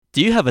Do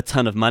you have a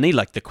ton of money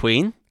like the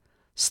Queen?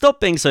 Stop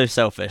being so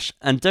selfish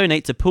and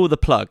donate to Pull the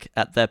Plug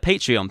at their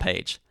Patreon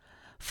page.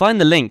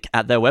 Find the link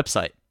at their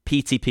website,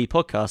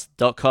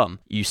 ptppodcast.com.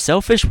 You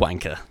selfish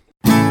wanker.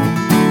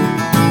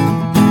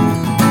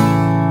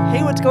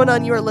 Hey, what's going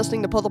on? You are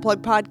listening to Pull the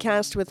Plug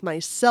Podcast with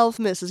myself,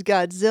 Mrs.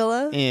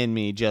 Godzilla. And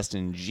me,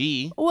 Justin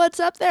G. What's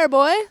up there,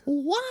 boy?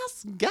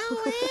 What's going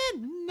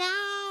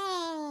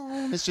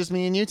on? It's just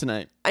me and you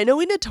tonight. I know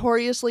we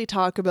notoriously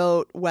talk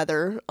about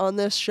weather on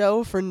this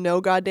show for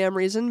no goddamn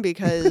reason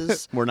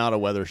because We're not a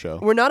weather show.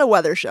 we're not a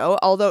weather show.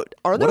 Although,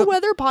 are there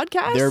weather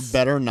podcasts? There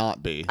better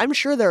not be. I'm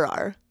sure there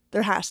are.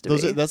 There has to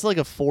be. That's like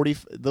a 40.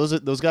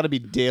 Those got to be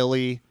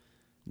daily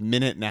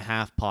minute and a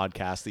half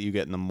podcasts that you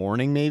get in the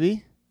morning,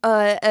 maybe.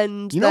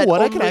 And You know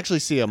what? I could only- actually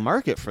see a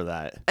market for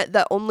that.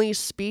 that only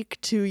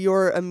speak to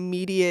your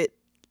immediate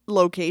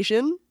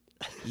location.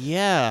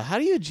 Yeah. How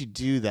did you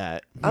do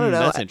that? I don't know.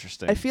 That's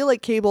interesting. I feel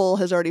like cable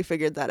has already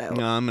figured that out.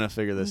 No, I'm gonna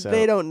figure this out.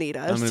 They don't need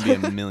us. I'm gonna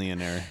be a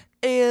millionaire.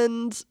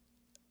 And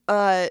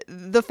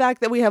the fact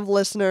that we have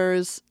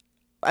listeners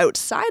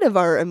outside of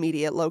our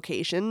immediate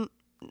location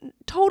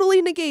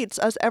totally negates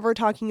us ever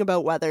talking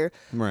about weather.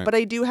 Right. But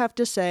I do have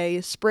to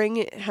say,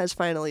 spring has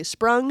finally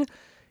sprung.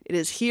 It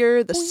is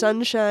here. The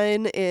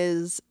sunshine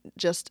is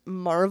just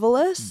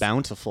marvelous.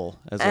 Bountiful,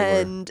 as it were.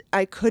 And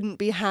I couldn't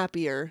be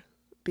happier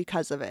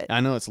because of it. I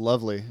know, it's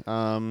lovely.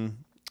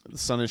 The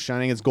sun is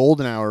shining. It's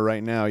golden hour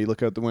right now. You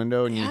look out the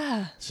window and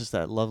it's just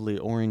that lovely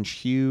orange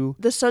hue.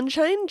 The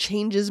sunshine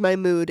changes my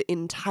mood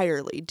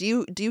entirely.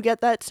 Do you get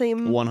that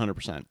same?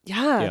 100%.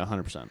 Yeah.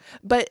 100%.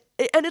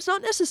 And it's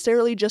not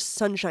necessarily just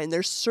sunshine.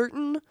 There's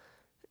certain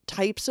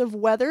types of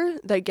weather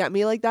that get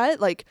me like that.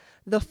 Like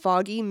the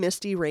foggy,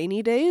 misty,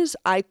 rainy days,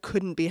 I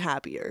couldn't be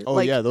happier. Oh,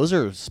 like, yeah, those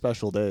are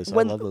special days.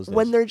 When, I love those days.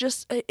 when they're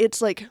just,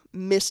 it's like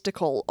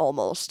mystical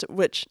almost,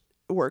 which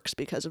works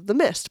because of the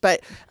mist.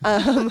 But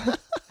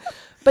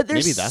but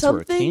there's Maybe that's where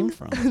it came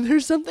from.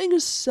 There's something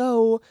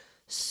so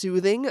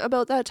soothing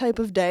about that type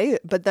of day.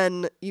 But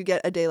then you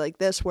get a day like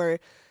this where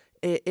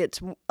it's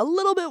a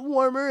little bit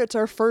warmer. It's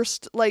our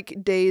first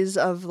like days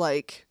of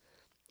like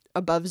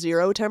above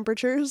zero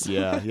temperatures.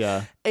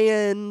 Yeah.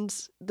 And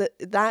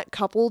that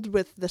coupled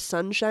with the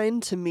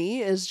sunshine to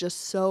me is just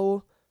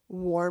so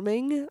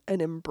warming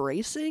and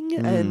embracing,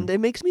 and it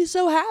makes me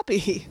so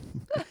happy.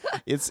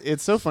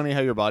 It's so funny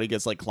how your body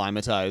gets like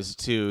climatized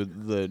to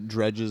the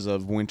dredges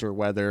of winter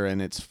weather,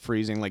 and it's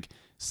freezing. Like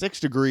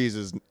 6 degrees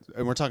is,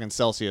 and we're talking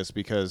Celsius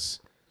because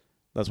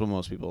that's what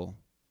most people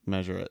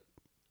measure it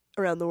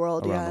Around the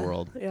world.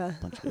 Yeah.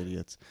 Bunch of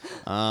idiots.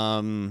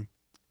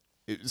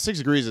 6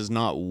 degrees is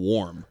not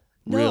warm,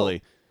 No.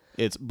 really.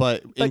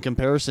 But in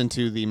comparison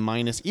to the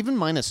even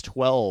minus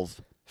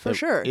 12. For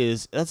sure.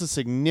 That's a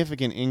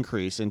significant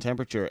increase in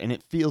temperature, and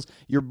it feels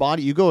your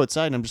body. You go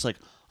outside, and I'm just like,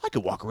 I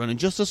could walk around in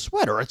just a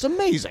sweater. It's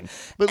amazing.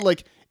 But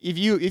like, if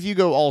you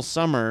go all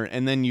summer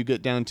and then you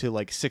get down to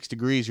like 6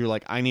 degrees, you're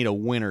like, I need a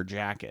winter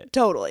jacket.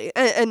 Totally.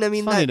 And I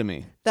mean, It's funny to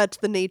me. That's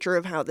the nature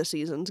of how the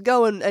seasons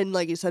go, and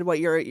like you said, what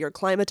you're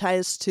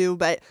climatized to.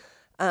 But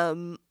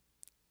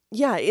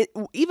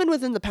even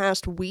within the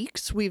past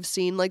weeks, we've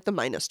seen like the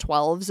minus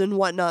 12s and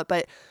whatnot.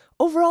 But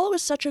overall, it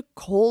was such a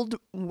cold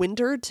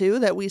winter too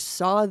that we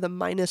saw the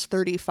minus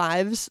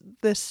 35s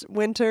this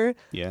winter.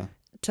 Yeah,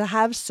 To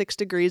have 6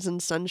 degrees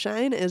and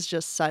sunshine is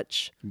just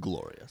such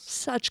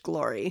glorious.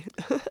 glory.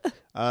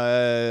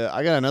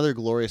 I got another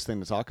glorious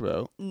thing to talk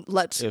about.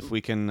 Let's If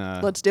we can,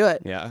 do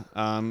it. Yeah.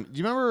 Do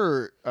you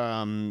remember?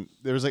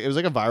 It was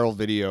like a viral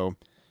video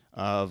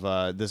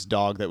of this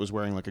dog that was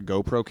wearing like a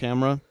GoPro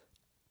camera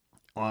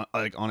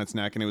on its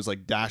neck, and it was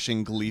like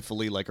dashing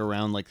gleefully like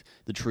around like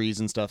the trees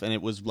and stuff, and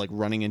it was like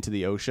running into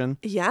the ocean.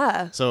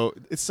 Yeah. So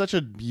it's such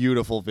a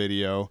beautiful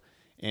video,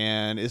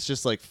 and it's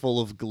just like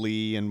full of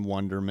glee and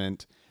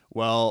wonderment.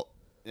 Well,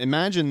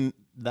 imagine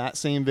that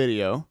same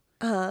video,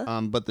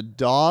 but the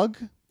dog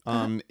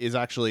is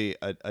actually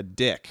a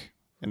dick,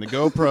 and the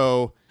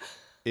GoPro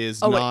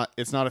is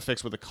it's not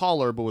affixed with a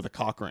collar, but with a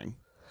cock ring.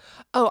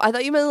 Oh, I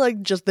thought you meant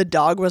like just the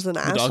dog was an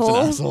dog's asshole.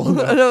 an asshole,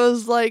 no. And I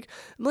was like,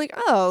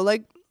 oh,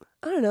 like,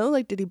 I don't know,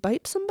 like, did he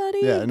bite somebody?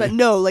 Yeah, but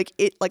no, like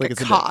a it's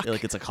cock.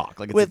 it's a cock,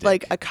 like it's with a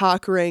like dick. a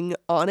cock ring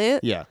on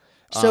it. Yeah.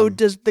 So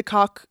does the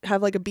cock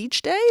have like a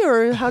beach day,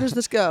 or how does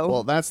this go?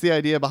 Well, that's the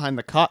idea behind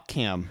the cock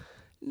cam.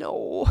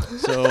 No.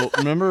 So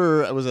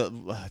remember, it was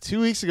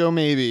 2 weeks ago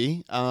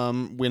maybe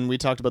when we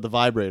talked about the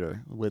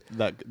vibrator with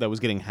that was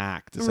getting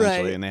hacked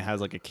essentially, Right. and it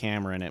has like a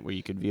camera in it where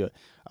you could view it.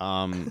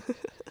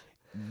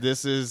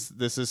 This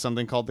is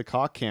something called the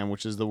cock cam,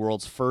 which is the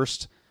world's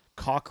first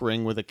cock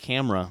ring with a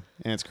camera,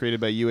 and it's created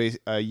by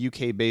a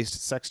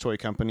UK-based sex toy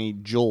company,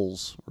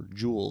 Jules.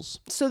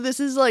 So this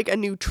is like a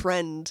new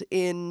trend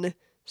in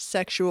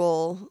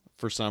sexual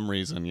For some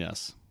reason,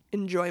 yes.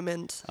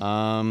 enjoyment.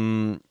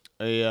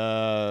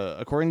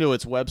 According to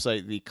its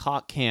website, the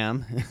cock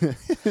cam.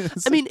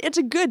 I mean, it's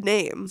a good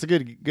name. It's a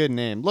good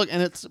name. Look,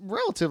 and it's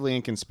relatively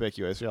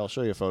inconspicuous. Here, I'll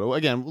show you a photo.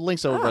 Again,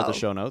 links over at the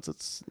show notes.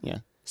 It's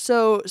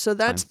So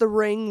that's the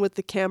ring with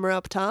the camera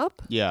up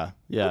top. Yeah.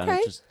 And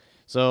Okay.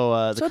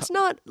 So, So it's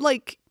not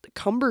like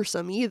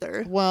cumbersome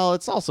either. well,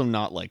 it's also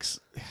not like.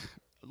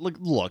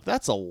 Look,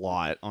 that's a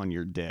lot on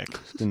your dick,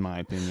 in my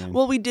opinion.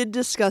 Well, we did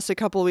discuss a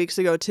couple weeks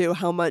ago too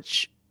how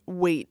much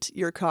weight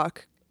your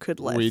cock could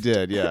lift. We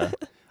did, yeah.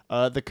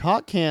 The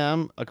Cock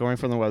Cam, according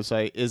from the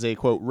website, is a,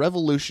 quote,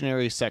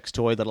 revolutionary sex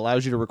toy that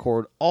allows you to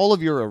record all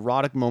of your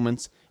erotic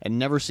moments and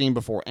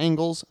never-seen-before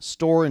angles,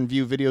 store and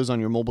view videos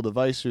on your mobile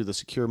device through the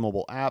secure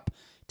mobile app,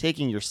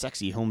 taking your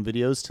sexy home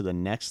videos to the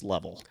next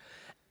level.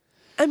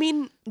 I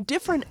mean,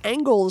 different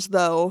angles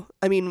though.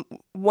 I mean,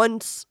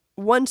 once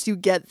you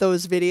get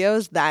those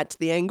videos, that's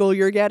the angle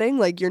you're getting.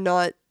 Like you're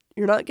not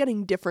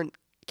getting different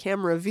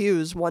camera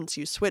views once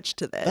you switch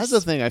to this. That's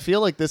the thing. I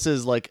feel like this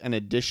is like an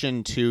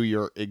addition to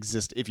your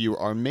if you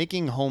are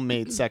making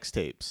homemade sex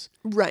tapes.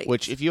 Right.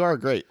 Which if you are,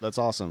 great, that's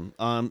awesome.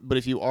 But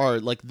if you are,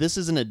 like, this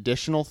is an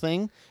additional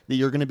thing that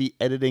you're going to be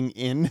editing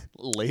in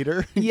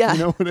later. Yeah. You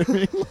know what I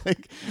mean?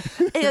 Like,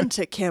 and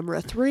to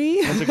camera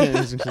 3.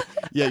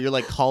 yeah, you're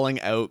like calling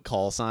out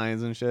call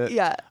signs and shit.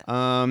 Yeah.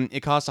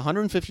 It costs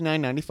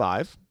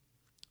 $159.95.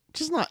 Which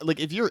is not, like,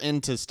 if you're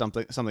into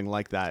something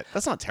like that,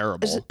 that's not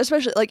terrible.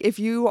 Especially like if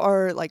you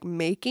are like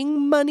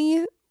making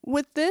money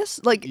with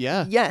this, like,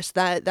 Yeah. yes,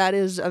 that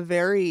is a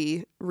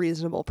very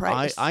reasonable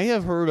price. I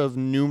have heard of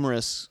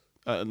numerous,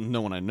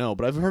 no one I know,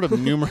 but I've heard of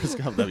numerous,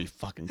 that'd be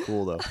fucking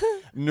cool though,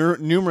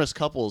 numerous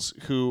couples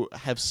who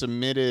have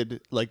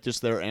submitted like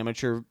just their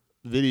amateur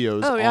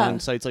videos on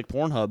sites like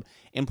Pornhub,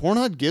 and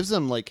Pornhub gives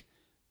them like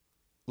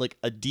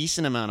a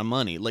decent amount of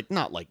money, like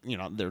not like, you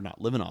know, they're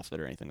not living off it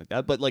or anything like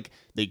that, but like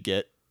they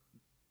get,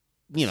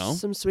 you know,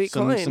 some sweet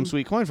coin. Some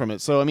sweet coin from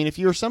it. So I mean, if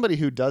you're somebody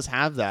who does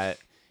have that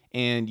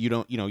and you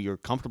don't, you know, you're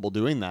comfortable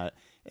doing that,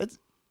 it's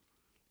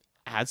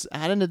add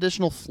an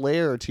additional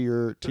flair to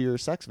your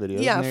sex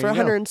videos. Yeah, for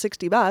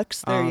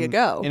 $160, there you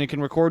go. And it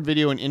can record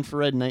video in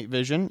infrared night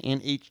vision and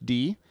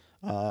HD,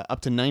 up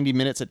to 90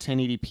 minutes at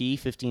 1080p,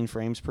 15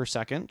 frames per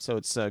second. So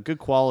it's good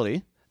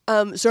quality.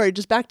 Sorry,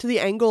 just back to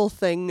the angle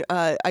thing.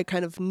 I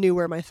kind of knew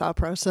where my thought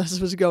process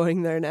was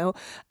going there now.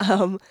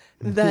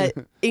 That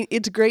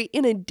it's great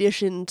in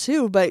addition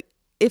to, but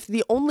if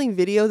the only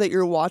video that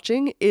you're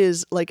watching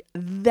is like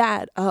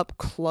that up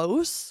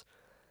close,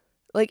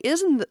 like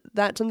isn't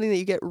that something that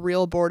you get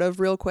real bored of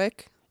real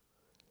quick?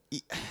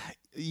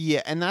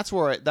 Yeah, and that's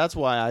why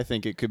I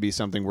think it could be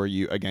something where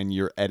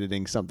you're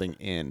editing something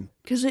in.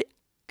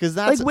 Because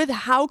that's like with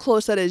how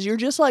close that is, you're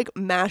just like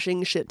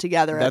mashing shit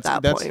together at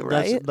that point,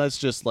 right? That's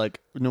just like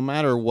no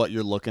matter what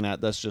you're looking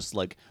at, that's just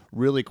like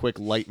really quick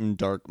light and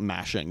dark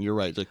mashing. You're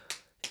right. Like,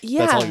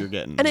 yeah, that's all you're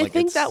getting. And like, I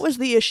think that was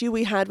the issue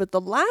we had with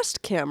the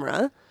last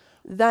camera.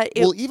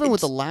 Even with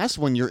the last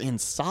one, you're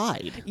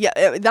inside.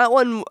 Yeah, that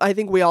one I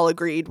think we all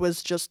agreed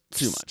was just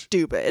too much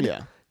stupid.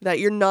 Yeah, that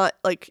you're not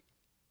like.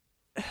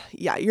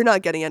 Yeah, you're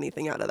not getting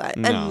anything out of that,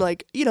 No. and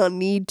like you don't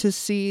need to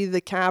see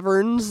the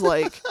caverns,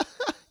 like.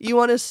 You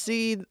want to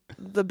see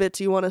the bits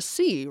you want to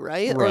see,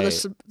 right? Or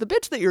the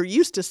bits that you're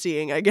used to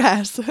seeing, I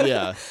guess.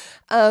 Yeah.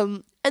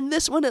 And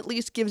this one at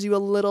least gives you a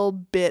little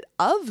bit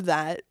of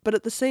that, but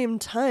at the same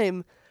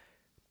time,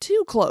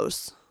 too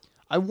close.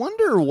 I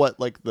wonder what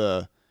like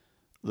the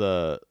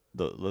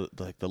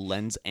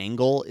lens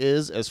angle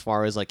is, as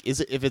far as like, is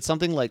it, if it's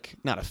something like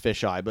not a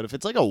fisheye, but if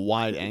it's like a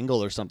wide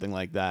angle or something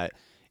like that,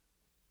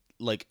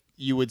 like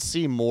you would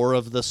see more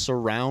of the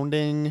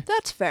surrounding.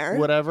 That's fair.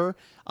 Whatever.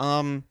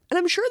 And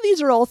I'm sure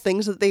these are all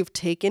things that they've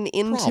taken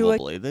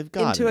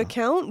into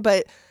account,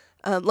 but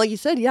like you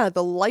said, yeah,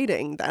 the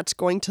lighting, that's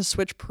going to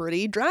switch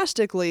pretty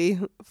drastically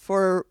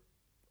for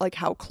like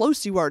how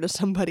close you are to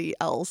somebody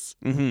else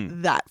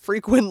that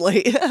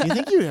frequently. Do you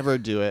think you'd ever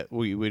do it?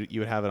 You would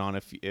have it on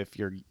if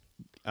you're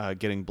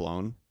getting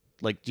blown?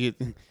 Like, do you?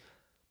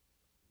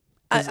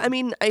 I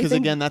mean, I because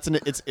think again,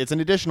 it's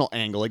an additional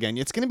angle. Again,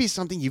 it's going to be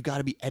something you've got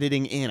to be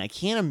editing in. I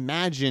can't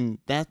imagine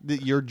that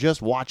you're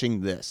just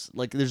watching this.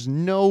 Like, there's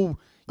no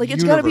like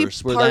it's got to be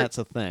where that's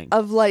a thing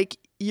of like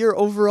your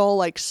overall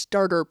like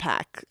starter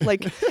pack.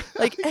 Like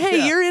hey,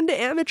 Yeah. You're into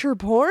amateur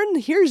porn.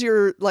 Here's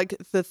your like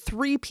the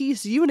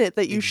 3-piece unit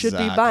that you should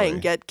be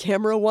buying. Get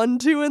camera 1,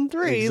 2, and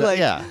 3. Like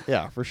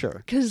yeah, for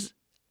sure. Because.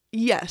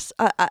 Yes,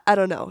 I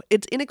don't know.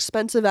 It's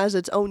inexpensive as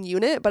its own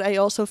unit, but I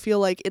also feel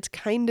like it's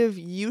kind of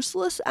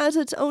useless as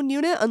its own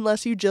unit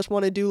unless you just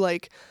want to do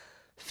like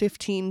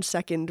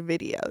 15-second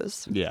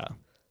videos. Yeah.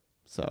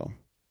 So.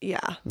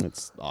 Yeah.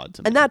 It's odd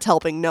to me. And that's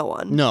helping no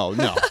one. No,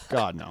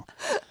 God, no.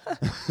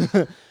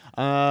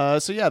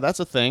 So yeah, that's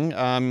a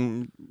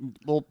thing.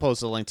 We'll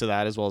post a link to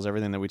that as well as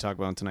everything that we talk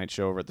about on tonight's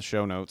show over at the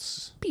show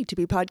notes.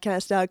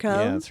 p2ppodcast.com.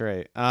 Yeah, that's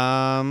right.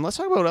 Let's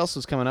talk about what else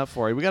is coming up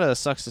for you. We got a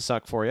Sucks to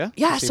Suck for you.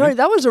 Yeah, sorry,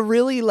 that was a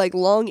really like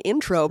long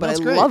intro, but I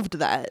loved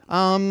that.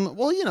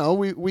 Well, you know,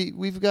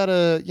 we've got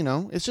a, you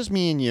know, it's just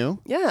me and you.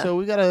 Yeah. So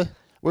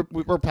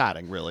we're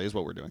padding, really, is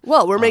what we're doing.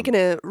 Well, we're making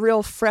it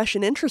real fresh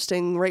and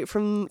interesting right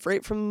from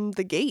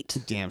the gate.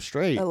 Damn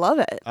straight. I love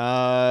it.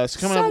 So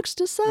coming up, Sucks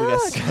to Suck. we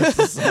got Sucks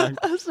to Suck.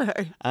 I'm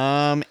sorry.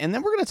 And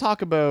then we're gonna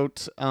talk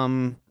about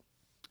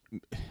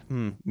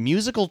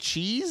musical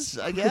cheese,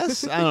 I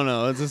guess. I don't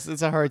know.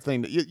 It's a hard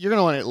thing. You're going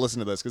to want to listen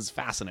to this because it's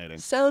fascinating.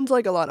 Sounds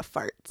like a lot of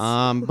farts.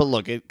 But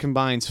look, it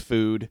combines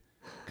food,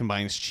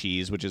 combines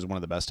cheese, which is one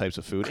of the best types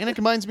of food, and it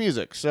combines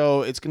music.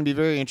 So it's going to be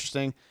very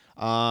interesting.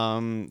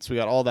 So we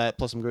got all that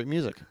plus some great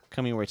music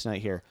coming away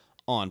tonight here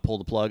on Pull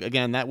the Plug.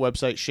 Again, that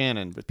website,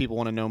 Shannon, if people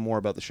want to know more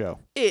about the show.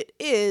 It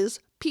is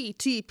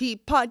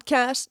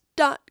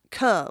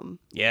ptppodcast.com.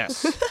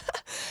 Yes.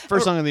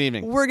 First song of the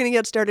evening. We're going to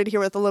get started here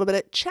with a little bit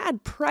of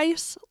Chad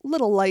Price,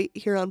 Little Light,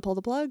 here on Pull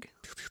the Plug.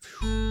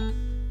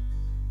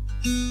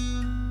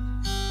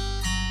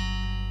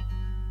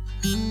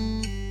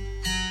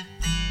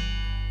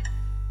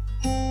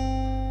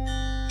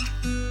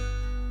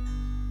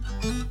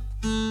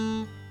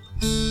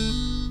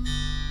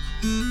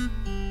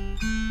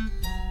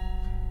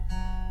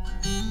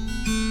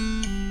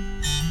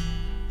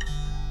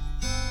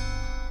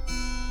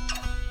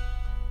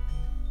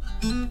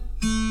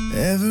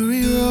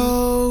 Every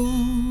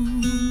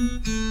road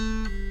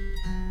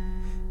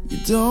you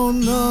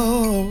don't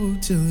know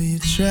till you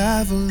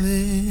travel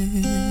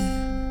it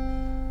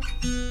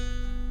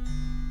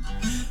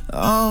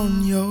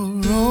on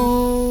your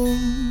own.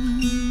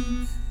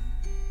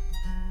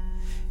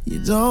 You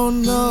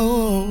don't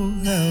know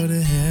how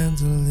to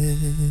handle it,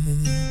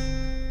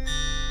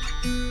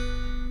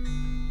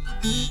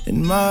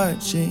 and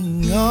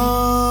marching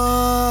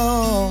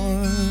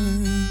on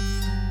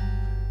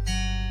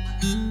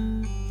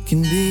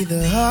can be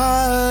the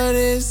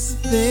hardest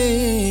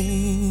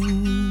thing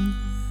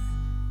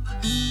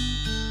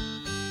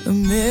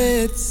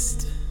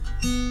amidst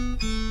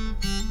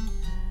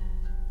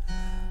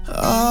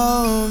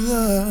all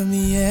the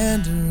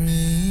meandering.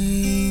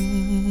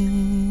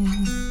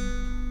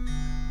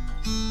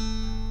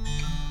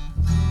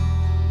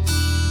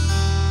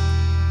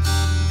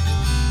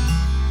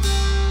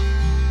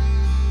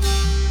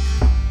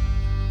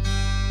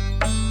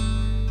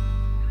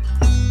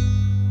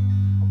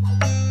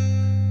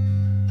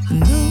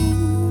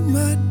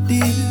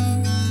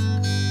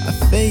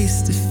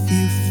 Faced a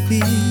few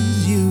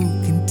fears, you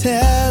can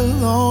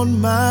tell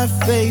on my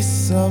face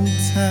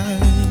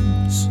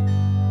sometimes,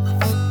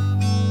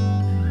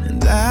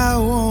 and I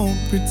won't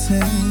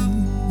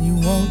pretend you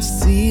won't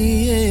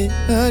see it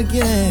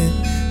again,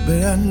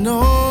 but I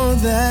know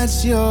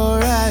that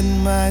you're at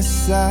my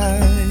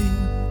side.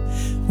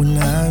 When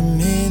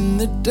I'm in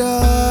the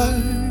dark,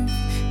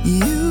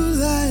 you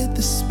light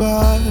the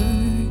spark.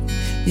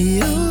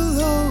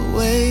 You'll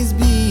always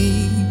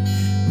be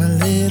my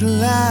little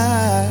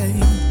light.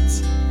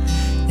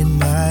 In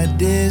my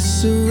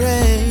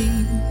disarray,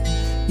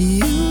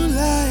 you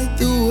light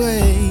the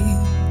way.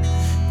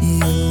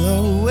 You'll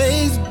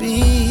always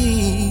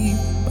be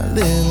my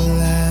little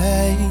light.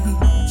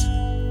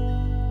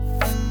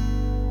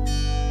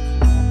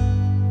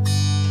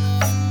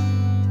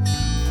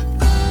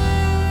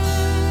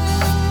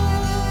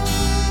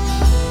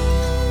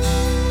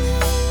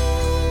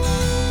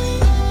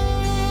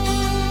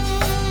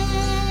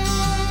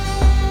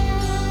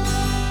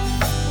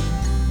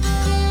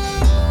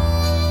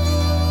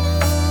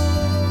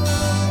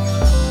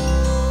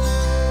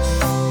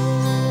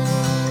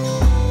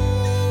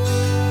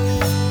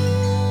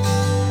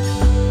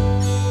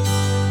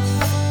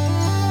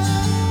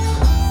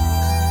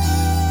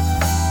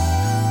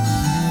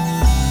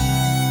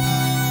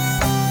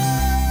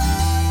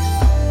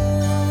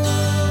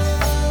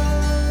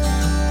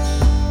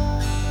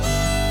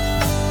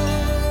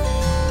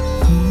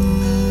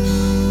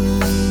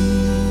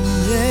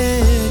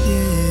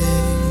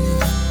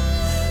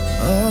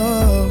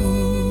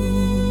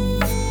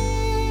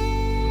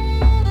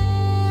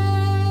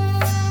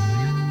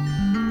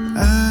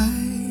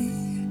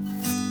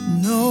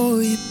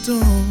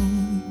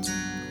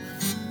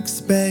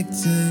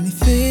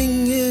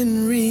 Anything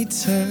in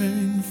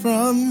return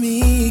from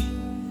me?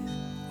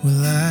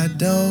 Well, I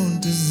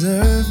don't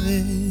deserve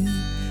it.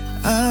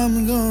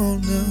 I'm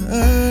gonna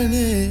earn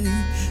it.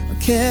 I'll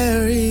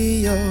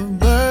carry your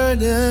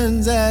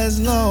burdens as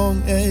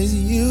long as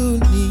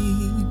you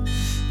need.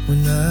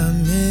 When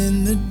I'm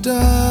in the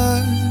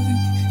dark,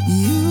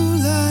 you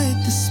light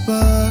the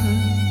spark.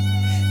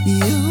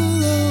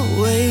 You'll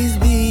always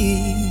be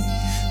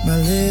my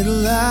little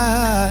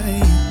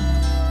light.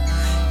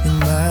 In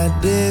my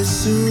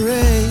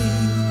disarray,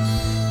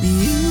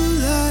 you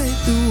light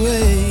the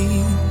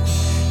way.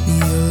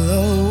 You'll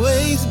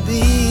always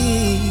be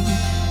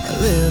a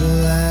little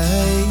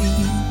light.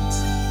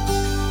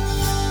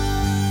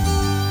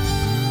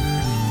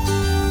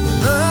 When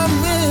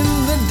I'm in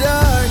the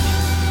dark,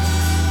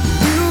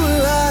 you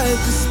light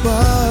the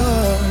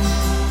spark.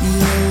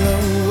 You'll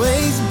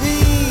always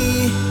be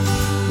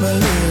my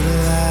little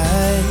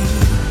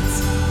light.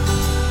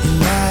 In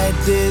my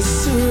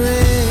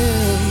disarray,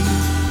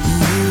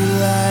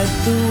 light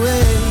the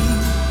way.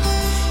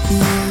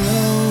 You'll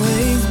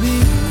always be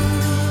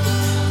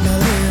my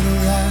little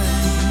light,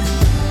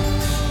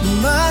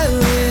 my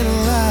little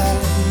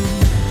light,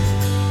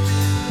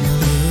 my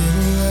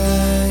little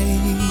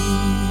light.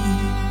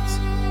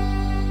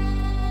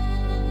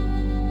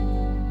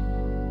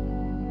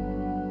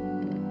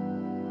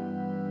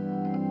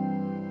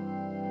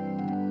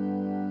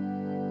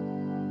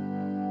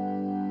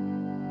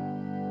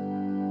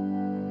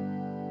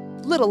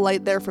 Little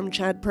light there from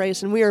Chad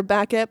Price, and we are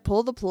back at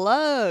Pull the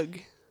Plug.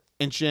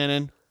 And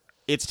Shannon,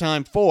 it's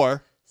time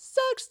for...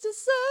 Sucks to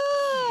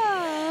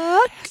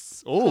suck.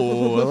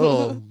 Oh, a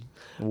little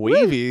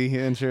wavy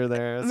intro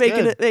there. That's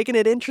good. Making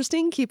it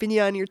interesting, keeping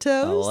you on your I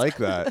toes. like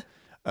that.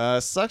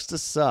 Sucks to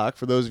suck.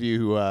 For those of you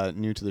who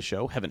new to the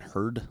show, haven't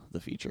heard the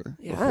feature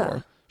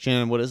before.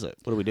 Shannon, what is it?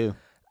 What do we do?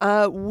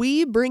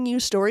 We bring you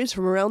stories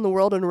from around the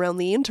world and around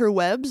the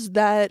interwebs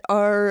that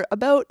are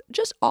about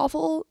just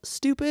awful,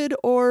 stupid,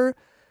 or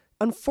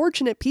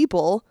unfortunate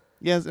people.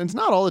 Yes, and it's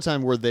not all the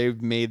time where they've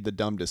made the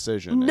dumb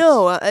decision.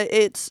 No,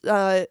 it's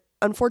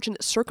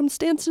unfortunate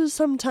circumstances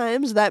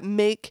sometimes that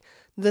make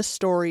the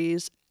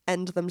stories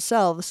and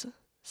themselves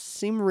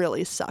seem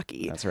really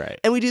sucky. That's right.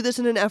 And we do this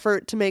in an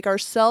effort to make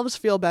ourselves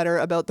feel better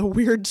about the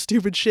weird,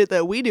 stupid shit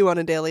that we do on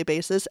a daily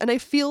basis. And I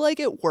feel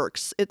like it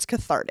works. It's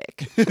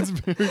cathartic. It's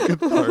very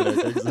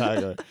cathartic,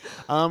 exactly.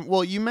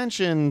 Well, you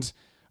mentioned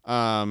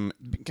kind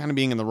of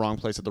being in the wrong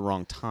place at the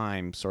wrong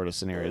time sort of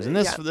scenarios. And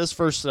this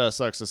first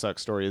Sucks to Suck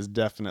story is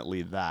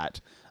definitely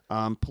that.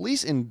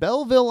 Police in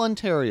Belleville,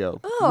 Ontario,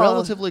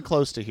 relatively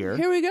close to here.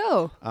 Here we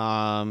go.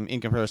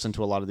 In comparison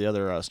to a lot of the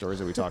other stories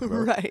that we talk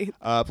about. Right.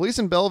 Police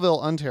in Belleville,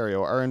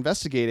 Ontario are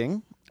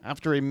investigating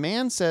after a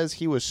man says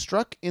he was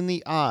struck in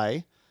the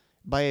eye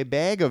by a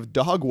bag of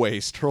dog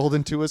waste rolled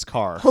into his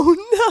car.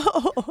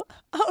 Oh, no.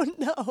 Oh,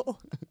 no.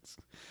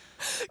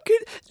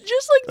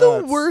 Just like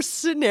the worst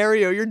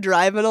scenario. You're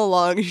driving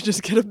along, you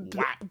just get a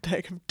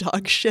bag of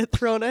dog shit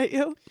thrown at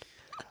you.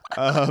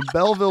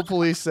 Belleville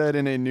police said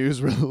in a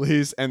news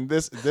release, and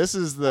this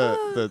is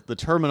the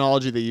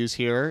terminology they use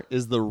here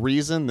is the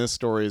reason this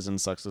story is in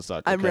Sucks to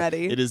Suck. I'm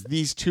ready. It is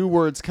these two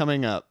words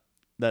coming up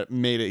that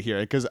made it here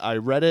because I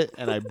read it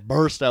and I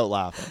burst out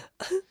laughing.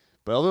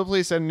 Belleville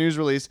police said in a news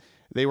release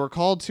they were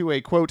called to a,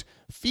 quote,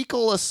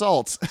 fecal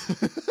assault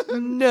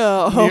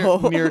No.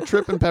 near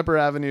Tripp and Pepper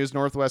Avenues,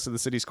 northwest of the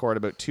city's core at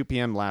about 2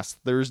 p.m. last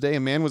Thursday. A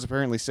man was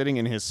apparently sitting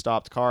in his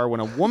stopped car when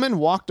a woman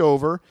walked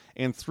over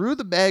and threw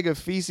the bag of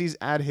feces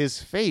at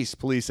his face,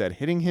 police said,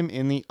 hitting him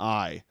in the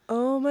eye.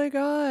 Oh, my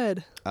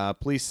God.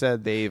 Police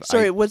said they've...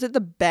 Sorry, was it the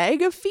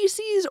bag of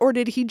feces, or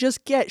did he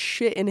just get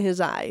shit in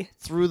his eye?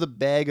 Threw the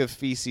bag of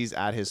feces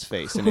at his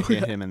face, and it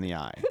hit him in the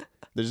eye.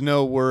 There's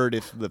no word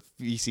if the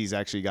feces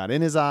actually got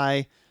in his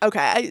eye.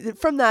 Okay,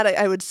 from that,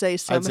 I would say I'd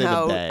say the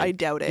somehow bag. I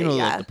doubt it. You know,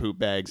 yeah. like the poop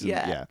bags. And,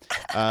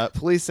 Yeah.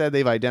 Police said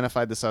they've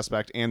identified the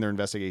suspect and their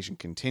investigation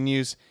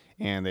continues.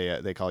 And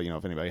they call,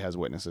 if anybody has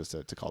witnesses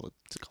to call the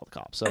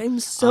cops. So I'm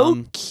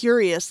so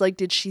curious. Like,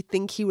 did she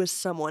think he was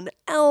someone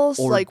else?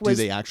 or like, do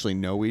they actually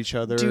know each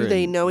other? Do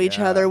they know each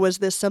Yeah. other? Was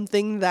this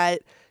something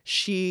that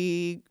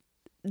she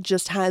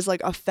just has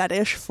like a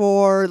fetish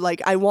for?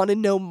 Like, I want to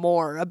know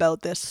more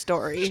about this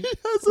story. She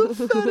has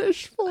a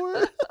fetish for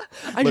it.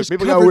 I just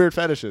people got weird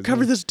fetishes.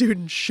 cover this dude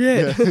in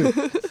shit.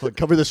 Like,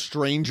 cover the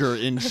stranger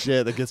in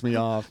shit that gets me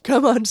off.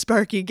 Come on,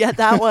 Sparky, get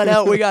that one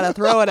out. We gotta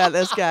throw it at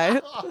this guy.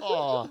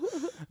 Oh,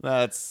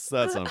 that's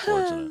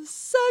unfortunate.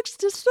 Sucks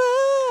to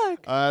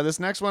suck. This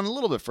next one, a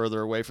little bit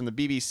further away from the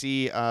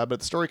BBC, but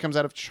the story comes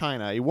out of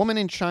China. A woman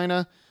in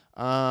China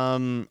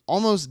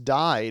almost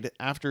died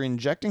after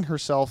injecting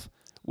herself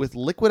with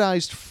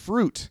liquidized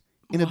fruit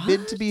in a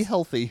bid to be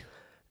healthy.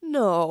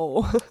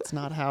 No. It's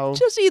not how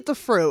Just eat the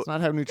fruit. it's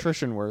not how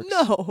nutrition works.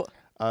 No.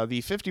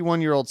 The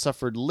 51-year-old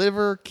suffered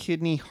liver,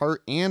 kidney,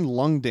 heart, and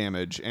lung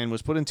damage and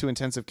was put into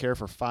intensive care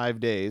for 5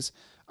 days.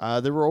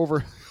 There were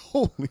over...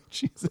 Holy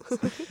Jesus.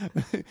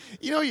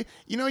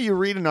 You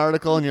read an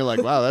article and you're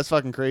like, wow, that's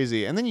fucking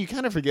crazy. And then you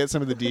kind of forget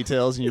some of the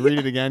details and you read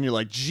it again. You're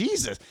like,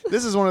 Jesus,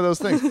 this is one of those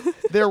things.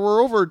 There were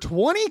over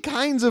 20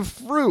 kinds of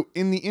fruit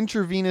in the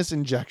intravenous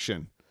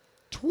injection.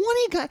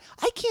 20 kinds.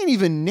 I can't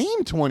even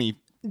name 20.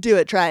 Do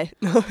it, try.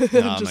 No, I'm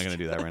not going to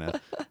do that right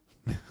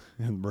now.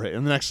 In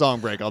the next song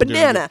break, I'll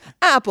Banana,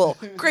 apple,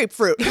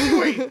 grapefruit.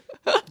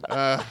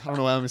 I don't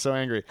know why I'm so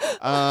angry.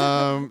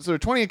 So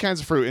 20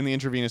 kinds of fruit in the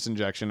intravenous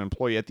injection. An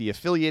employee at the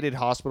affiliated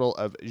hospital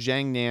of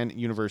Jiangnan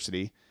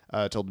University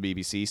told the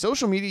BBC.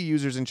 Social media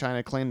users in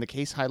China claim the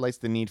case highlights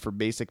the need for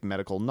basic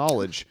medical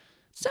knowledge.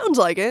 Sounds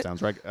like it.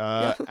 Sounds right.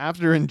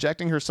 After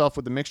injecting herself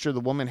with the mixture, the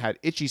woman had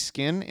itchy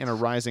skin and a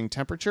rising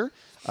temperature.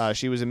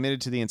 She was admitted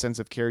to the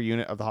intensive care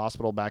unit of the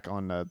hospital back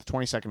on the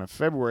 22nd of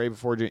February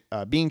before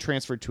being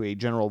transferred to a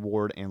general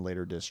ward and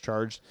later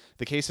discharged.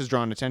 The case has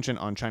drawn attention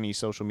on Chinese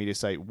social media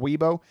site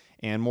Weibo,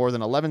 and more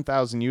than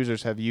 11,000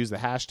 users have used the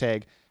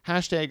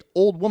hashtag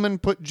old woman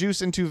put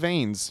juice into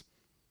veins.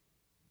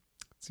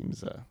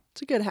 Seems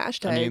It's a good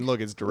hashtag. I mean,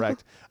 look, it's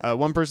direct.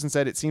 One person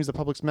said it seems the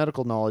public's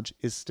medical knowledge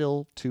is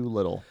still too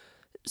little.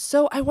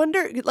 So I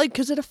wonder, like,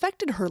 because it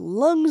affected her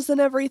lungs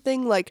and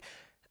everything. Like,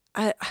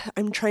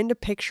 I'm trying to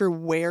picture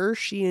where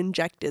she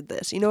injected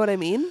this. You know what I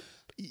mean?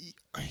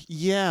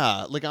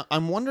 Yeah, like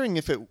I'm wondering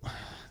if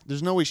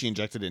there's no way she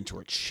injected it into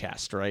her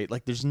chest, right?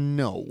 Like, there's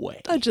no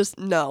way. I just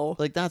no.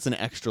 Like, that's an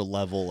extra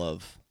level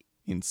of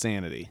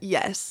insanity.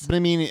 Yes. But I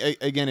mean,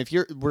 again,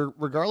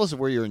 regardless of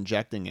where you're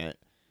injecting it,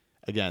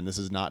 again, this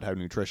is not how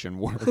nutrition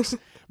works.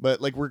 But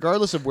like,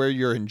 regardless of where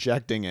you're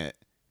injecting it,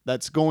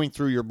 that's going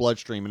through your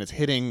bloodstream and it's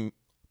hitting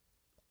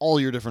all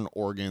your different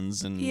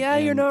organs and Yeah,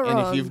 you're not and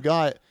wrong.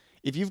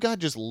 if you've got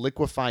just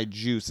liquefied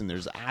juice and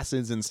there's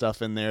acids and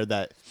stuff in there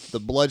that the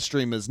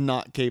bloodstream is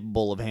not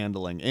capable of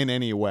handling in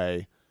any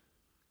way,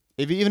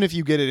 even if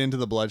you get it into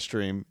the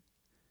bloodstream,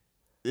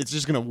 it's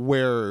just going to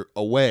wear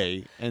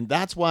away, and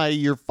that's why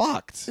you're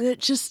fucked. It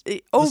just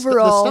The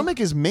overall stomach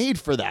is made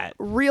for that.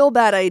 real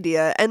bad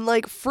idea. And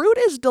like fruit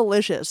is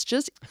delicious.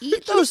 Just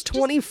eat those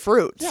 20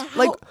 fruits. Yeah,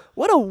 like how-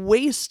 what a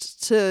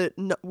waste to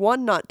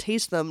one, not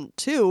taste them,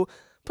 two,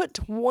 put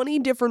 20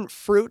 different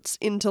fruits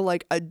into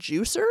like a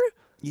juicer.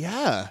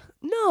 Yeah.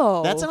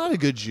 No, That's not a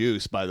good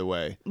juice, by the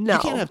way. No. You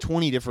can't have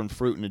 20 different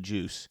fruit in a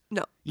juice.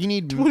 no. You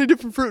need 20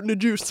 different fruit in a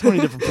juice. 20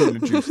 different fruit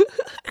in a juice.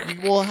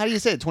 Well, how do you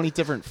say it? 20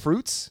 different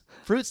fruits?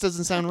 Fruits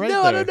doesn't sound right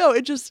No, there. I don't know.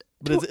 It just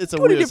But it's a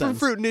 20 weird different sentence.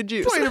 fruit in a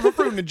juice. 20 different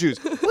fruit in a juice.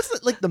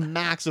 What's the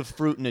max of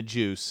fruit in a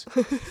juice?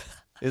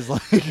 Is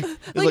like,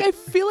 I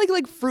feel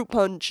like fruit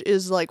punch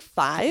is like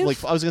 5.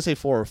 like I was gonna say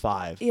 4 or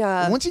 5.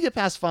 Yeah. Once you get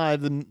past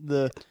 5,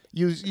 then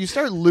you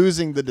start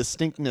losing the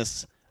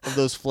distinctness of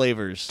those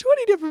flavors.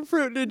 20 different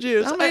fruit in a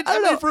juice. How I many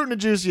don't know. fruit in a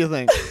juice do you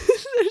think?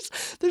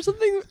 There's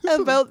something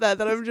about that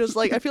I'm just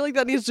like, I feel like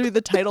that needs to be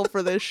the title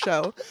for this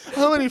show.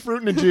 How many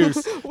fruit in a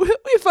juice?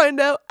 We find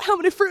out how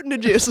many fruit in a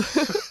juice.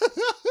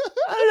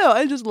 I don't know.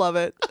 I just love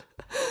it.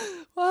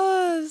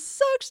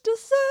 Sucks to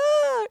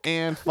suck.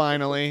 And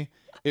finally,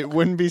 it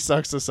wouldn't be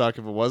Sucks to Suck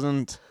if it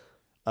wasn't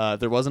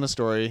there wasn't a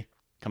story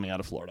coming out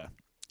of Florida.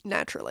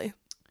 Naturally.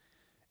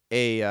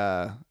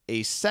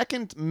 A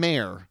second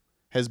mayor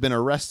has been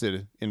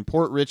arrested in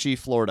Port Richey,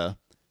 Florida,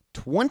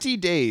 20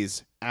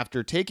 days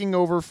after taking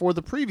over for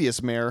the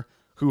previous mayor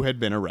who had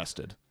been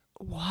arrested.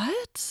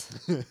 What?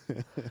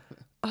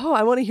 Oh,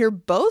 I want to hear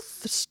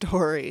both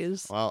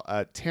stories. Well,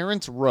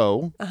 Terrence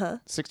Rowe,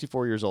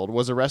 64 years old,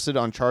 was arrested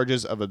on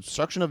charges of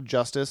obstruction of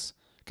justice,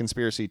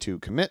 conspiracy to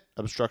commit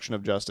obstruction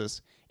of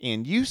justice,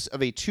 and use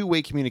of a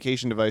two-way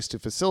communication device to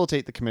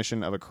facilitate the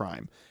commission of a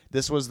crime.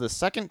 This was the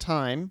second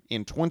time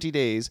in 20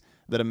 days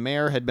that a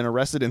mayor had been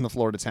arrested in the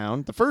Florida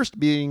town, the first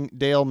being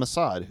Dale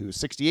Massad, who's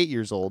 68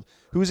 years old,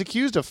 who was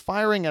accused of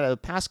firing at a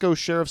Pasco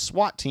sheriff's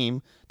SWAT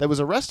team that was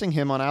arresting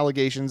him on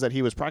allegations that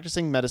he was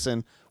practicing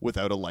medicine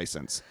without a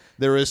license.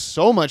 There is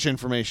so much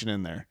information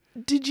in there.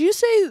 Did you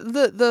say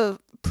the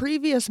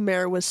previous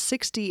mayor was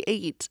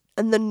 68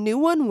 and the new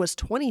one was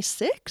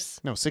 26?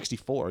 No,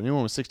 64. The new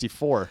one was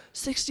 64.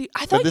 60.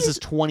 I But thought this you is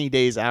 20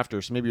 days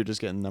after, so maybe you're just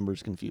getting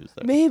numbers confused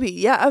there. maybe.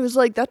 Yeah, I was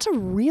like, that's a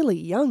really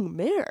young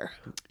mayor.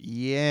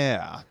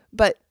 Yeah.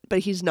 But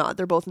he's not.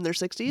 They're both in their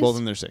 60s? Both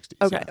in their 60s.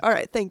 Okay. Yeah, All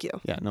right. Thank you.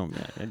 yeah no,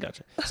 yeah, I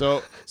gotcha.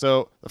 So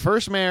the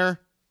first mayor,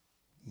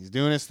 he's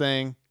doing his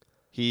thing.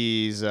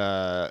 He's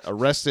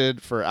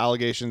arrested for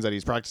allegations that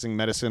he's practicing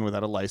medicine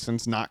without a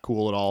license. Not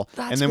cool at all.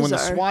 That's and then when the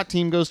bizarre. SWAT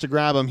team goes to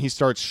grab him, he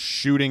starts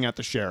shooting at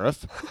the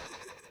sheriff,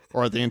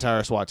 or at the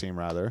entire SWAT team,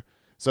 rather.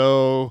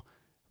 So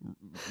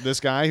this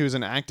guy, who's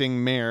an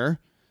acting mayor,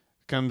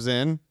 comes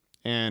in,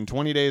 and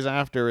 20 days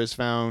after is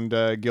found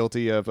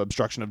guilty of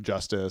obstruction of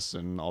justice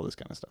and all this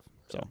kind of stuff.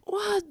 So,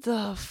 What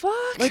the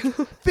fuck? like,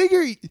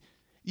 figure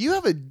you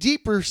have a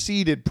deeper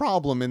seated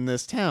problem in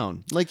this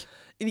town. Like,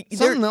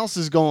 something else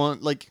is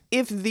going. Like,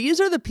 if these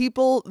are the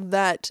people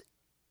that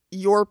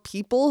your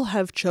people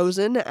have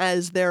chosen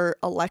as their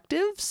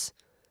electives,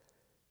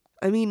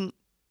 I mean,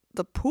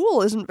 the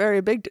pool isn't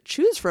very big to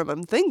choose from,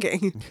 I'm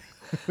thinking.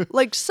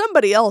 Like,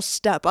 somebody else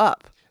step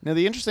up. now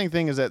the interesting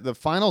thing is that the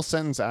final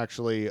sentence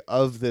actually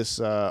of this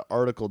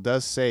article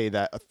does say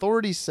that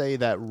authorities say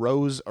that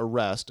Rowe's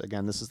arrest,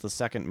 again, this is the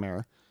second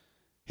mayor,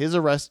 his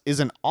arrest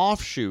is an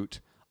offshoot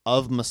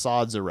of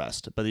Massad's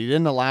arrest, but he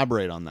didn't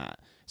elaborate on that.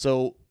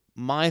 So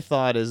my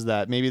thought is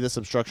that maybe this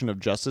obstruction of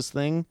justice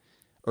thing,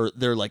 or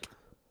they're like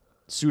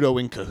pseudo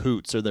in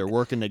cahoots, or they're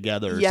working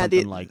together, or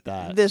something like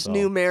that. This So-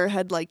 new mayor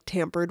had like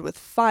tampered with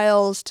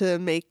files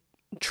to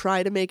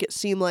try to make it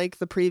seem like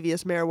the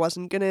previous mayor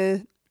wasn't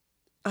gonna.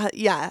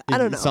 Yeah, I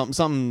don't know.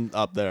 something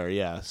up there,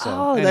 yeah. So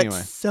Oh, anyway,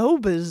 that's so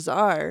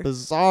bizarre.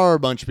 bizarre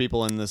bunch of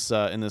people in this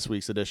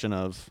week's edition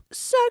of,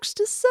 Sucks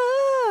to suck.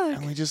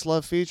 and we just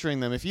love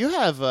featuring them. If you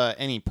have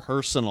any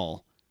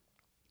personal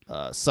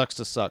sucks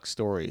to suck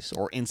stories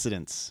or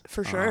incidents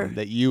For sure.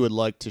 that you would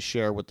like to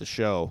share with the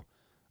show,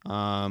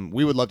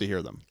 we would love to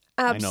hear them.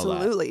 I know that.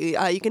 Absolutely.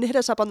 You can hit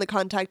us up on the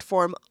contact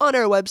form on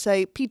our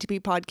website,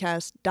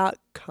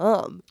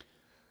 ptppodcast.com.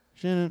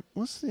 Shannon,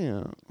 what's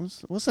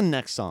the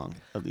next song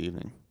of the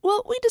evening?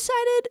 Well, we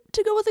decided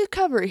to go with a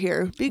cover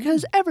here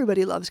because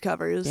everybody loves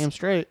covers. Damn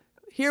straight.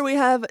 Here we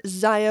have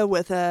Zaya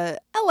with a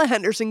Ella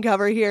Henderson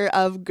cover here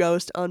of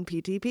Ghost on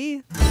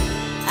PTP.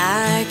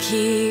 I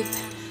keep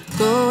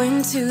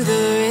going to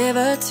the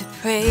river to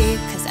pray,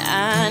 'cause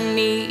I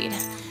need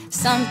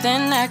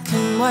something that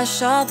can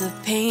wash all the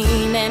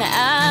pain. And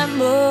at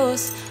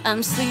most,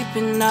 I'm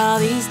sleeping all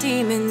these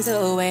demons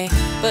away.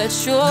 But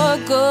your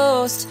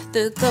ghost,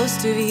 the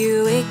ghost of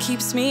you, it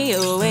keeps me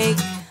awake.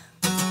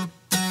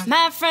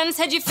 My friends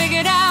had you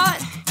figured out.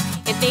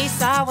 If they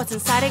saw what's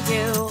inside of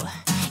you,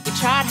 you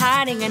tried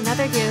hiding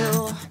another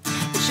you,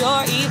 but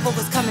your evil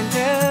was coming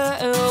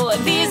through.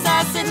 These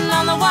eyes sitting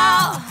on the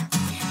wall,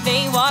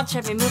 watch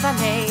every move I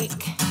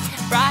make.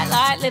 Bright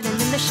light living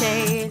in the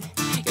shade.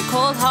 Your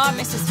cold heart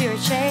makes the spirit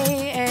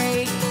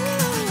shake.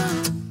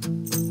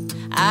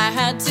 I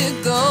had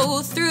to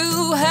go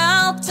through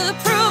hell to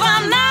prove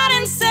I'm not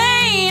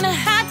insane. I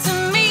had to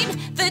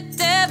meet the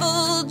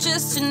devil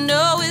just to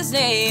know his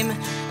name.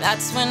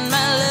 That's when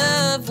my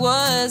love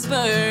was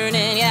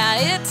burning.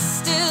 Yeah, it's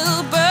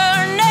still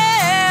burning.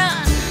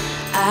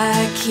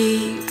 I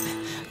keep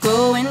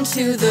going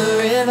to the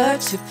river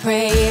to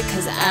pray,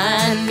 'cause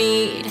I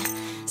need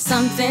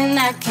something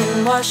that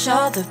can wash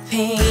all the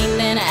pain.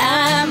 And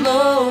at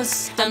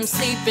most, I'm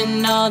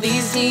sleeping all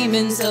these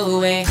demons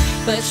away.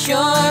 But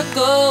your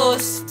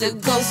ghost, the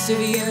ghost of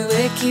you,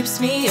 it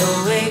keeps me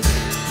awake.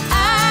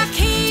 I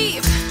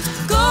keep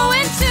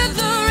going to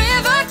the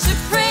river to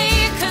pray,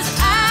 'cause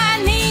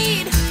I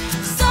need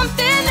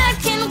something that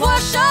can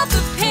wash all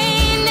the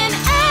pain. And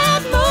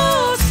at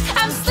most,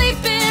 I'm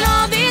sleeping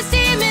all these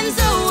demons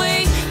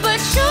away. But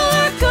your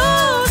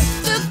ghost,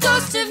 the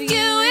ghost of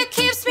you, it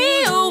keeps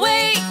me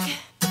awake.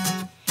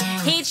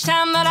 Each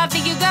time that I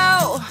feel you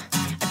go,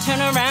 I turn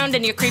around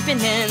and you're creeping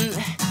in.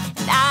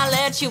 And I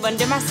let you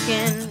under my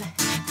skin,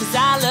 'cause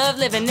I love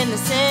living in the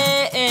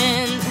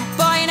sin.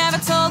 Boy, you never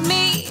told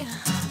me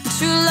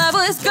true love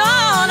was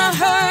gonna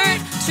hurt.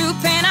 True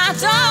pain I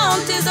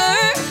don't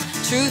deserve.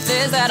 Truth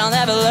is that I'll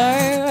never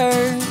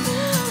learn.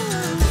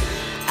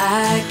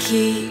 I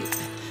keep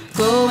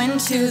going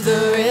to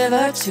the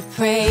river to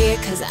pray,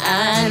 'cause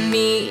I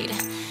need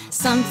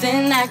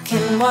something that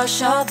can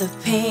wash all the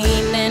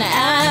pain. And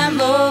at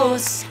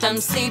most, I'm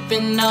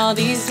sleeping all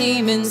these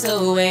demons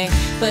away.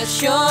 But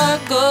your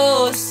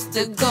ghost,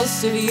 the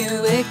ghost of you,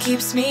 it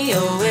keeps me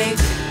awake.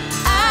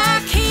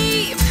 I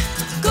keep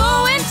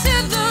going to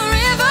the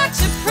river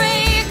to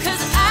pray,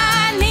 'cause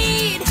I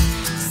need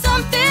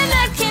something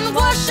that can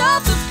wash all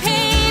the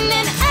pain.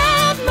 And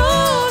at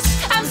most,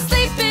 I'm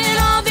sleeping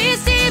all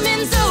these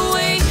demons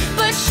away.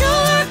 But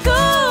your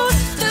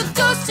ghost, the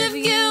ghost of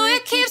you,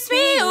 it keeps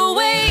me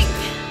awake.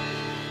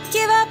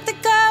 Give up the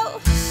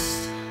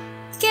ghost,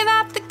 give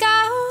up the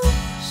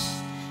ghost,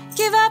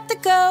 give up the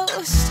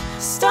ghost.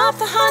 Stop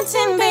the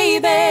haunting,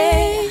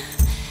 baby.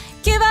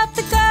 Give up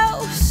the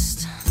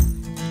ghost,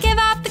 give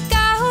up the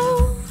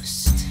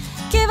ghost,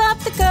 give up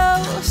the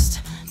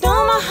ghost. No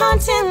more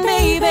haunting,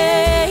 baby.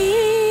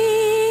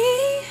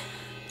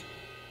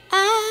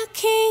 I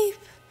keep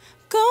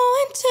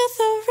going to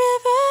the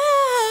river.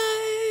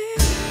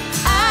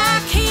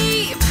 I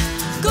keep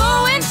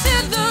going to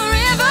the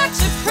river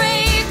to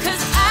pray,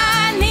 'cause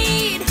I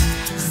need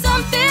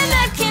something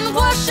that can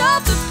wash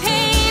all the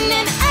pain.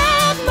 And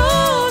at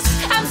most,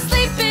 I'm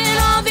sleeping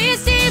all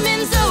these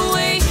demons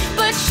away.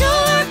 But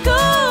your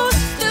ghost,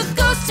 the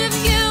ghost of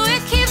you,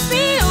 it keeps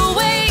me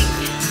awake.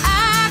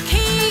 I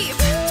keep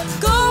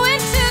going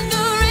to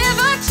the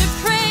river to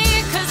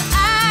pray, 'cause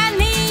I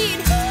need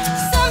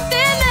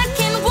something that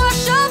can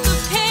wash all the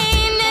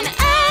pain. And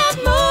at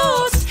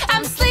most,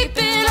 I'm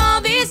sleeping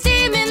all these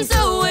demons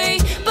away.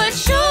 But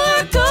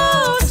your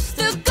ghost,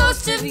 the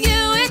ghost of you,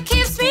 it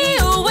keeps me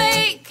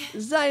awake.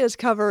 Zaya's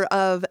cover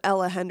of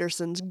Ella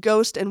Henderson's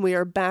Ghost, and we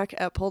are back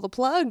at Pull the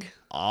Plug.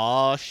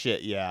 Oh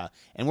shit, yeah.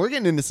 And we're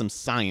getting into some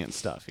science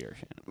stuff here.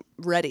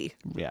 Ready.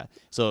 Yeah.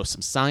 So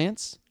some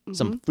science,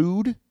 some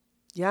food,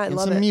 Yeah, I and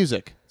love some it.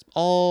 music. It's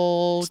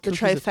all the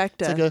cohesive.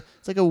 trifecta.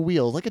 It's like a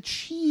wheel, like a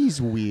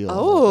cheese wheel.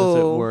 Oh. As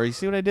it were. You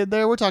see what I did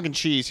there? We're talking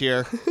cheese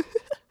here.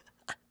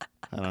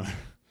 I don't know.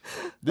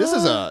 This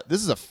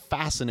is a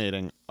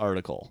fascinating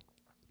article.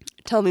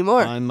 Tell me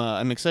more.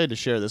 I'm excited to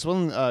share this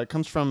one.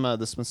 Comes from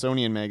the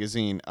Smithsonian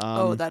Magazine.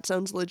 Oh, that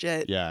sounds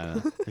legit. Yeah,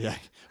 yeah.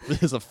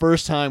 This is the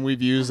first time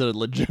we've used a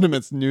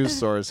legitimate news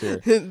source here.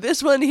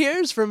 This one here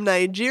is from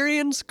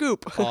Nigerian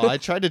Scoop. Oh, I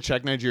tried to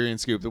check Nigerian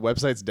Scoop. The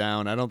website's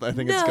down. I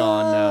think it's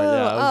gone now.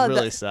 Yeah, I was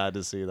really sad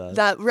to see that.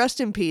 That rest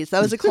in peace.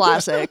 That was a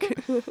classic.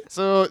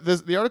 So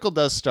the article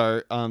does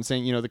start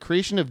saying, the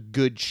creation of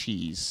good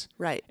cheese.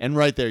 Right. And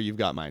right there, you've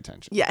got my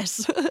attention.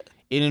 Yes.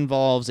 It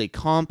involves a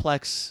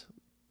complex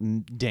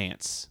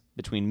dance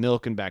between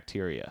milk and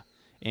bacteria.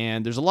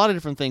 And there's a lot of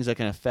different things that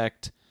can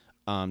affect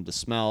the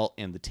smell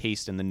and the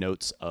taste and the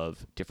notes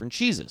of different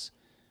cheeses,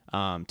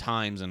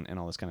 times and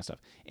all this kind of stuff.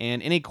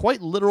 And in a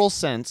quite literal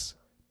sense,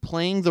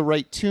 playing the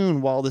right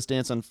tune while this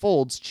dance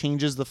unfolds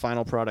changes the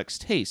final product's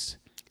taste,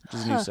 which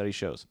is a new study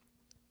shows.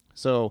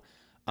 So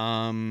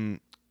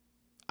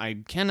I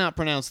cannot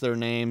pronounce their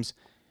names.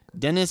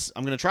 Dennis,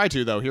 I'm going to try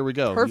to, though. Here we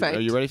go. Perfect.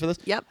 Are you ready for this?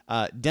 Yep.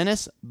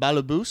 Dennis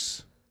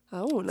Balabous.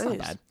 Oh, nice. Not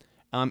bad.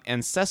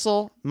 And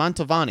Cecil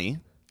Mantovani.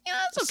 Yeah,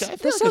 that's okay. I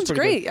feel This like sounds that's pretty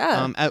great, good.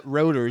 yeah. At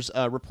Reuters,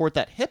 report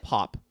that hip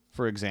hop,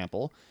 for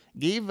example,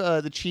 gave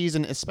the cheese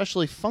an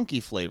especially funky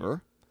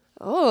flavor,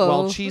 Oh.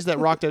 while cheese that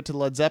rocked out to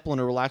Led Zeppelin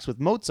or relaxed with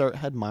Mozart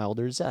had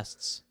milder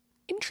zests.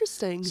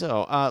 Interesting.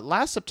 So,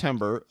 last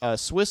September,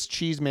 Swiss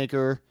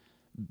cheesemaker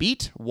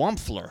Beat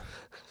Wampfler.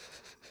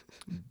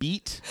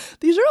 Beat.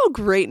 These are all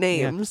great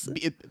names.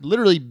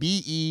 Literally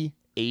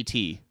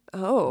B-E-A-T.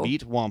 Oh.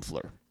 Beat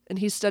Wampfler. And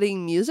he's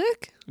studying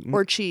music Mm.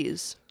 or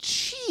cheese?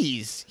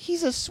 Cheese.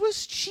 He's a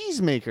Swiss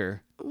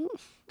cheesemaker.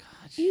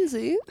 God,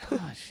 Easy.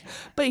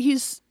 But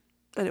he's...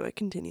 Anyway,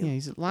 continue.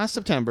 Yeah, last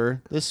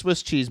September, this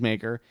Swiss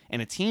cheesemaker and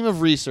a team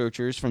of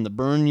researchers from the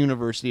Bern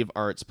University of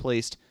Arts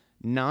placed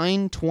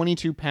 9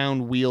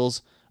 22-pound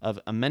wheels of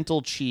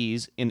Emmental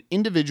cheese in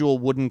individual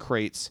wooden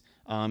crates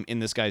in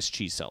this guy's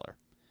cheese cellar.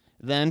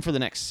 Then, for the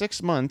next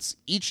 6 months,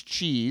 each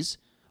cheese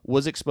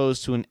was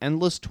exposed to an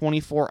endless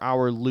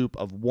 24-hour loop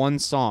of one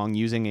song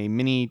using a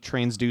mini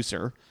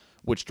transducer,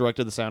 which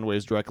directed the sound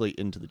waves directly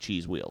into the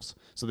cheese wheels.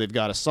 So they've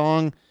got a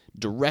song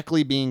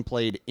directly being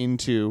played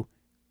into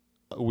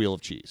a wheel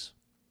of cheese.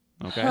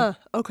 Okay. Huh.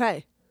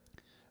 Okay.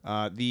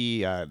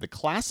 The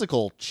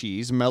classical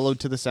cheese mellowed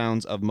to the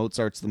sounds of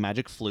Mozart's The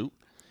Magic Flute.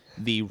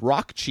 The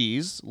rock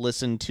cheese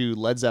listened to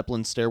Led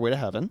Zeppelin's Stairway to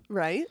Heaven.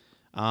 Right.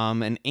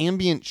 An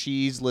ambient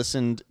cheese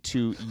listened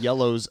to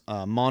Yellow's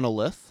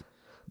Monolith.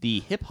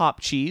 The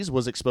hip-hop cheese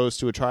was exposed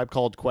to A Tribe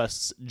Called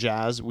Quest's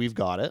Jazz, We've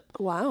Got It.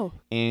 Wow.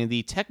 And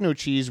the techno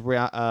cheese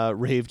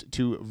raved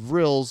to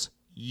Vril's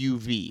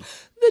UV.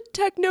 The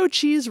techno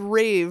cheese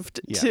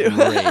raved too.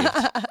 Raved.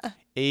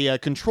 A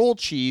control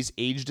cheese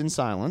aged in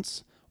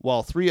silence,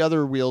 while 3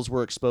 other wheels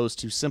were exposed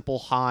to simple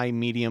high,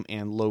 medium,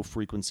 and low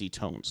frequency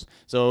tones.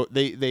 So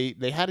they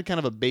had a kind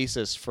of a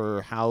basis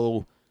for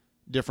how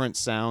different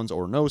sounds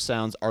or no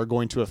sounds are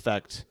going to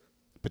affect,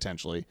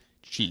 potentially,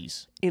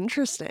 cheese.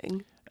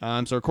 Interesting.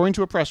 So according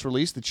to a press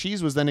release, the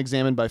cheese was then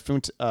examined by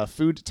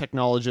food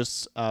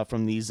technologists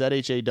from the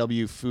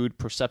ZHAW Food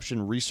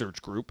Perception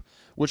Research Group,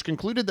 which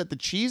concluded that the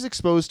cheese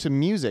exposed to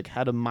music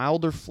had a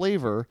milder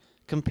flavor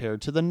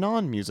compared to the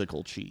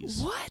non-musical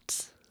cheese.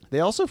 What?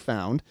 They also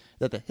found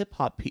that the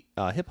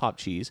hip-hop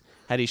cheese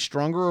had a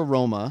stronger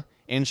aroma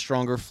and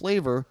stronger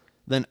flavor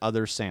than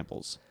other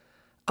samples.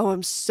 Oh,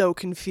 I'm so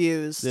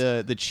confused.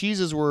 The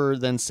cheeses were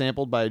then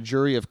sampled by a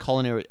jury of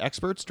culinary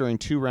experts during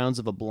 2 rounds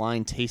of a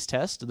blind taste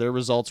test. Their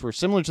results were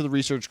similar to the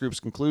research group's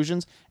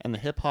conclusions, and the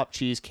hip-hop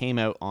cheese came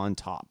out on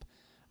top.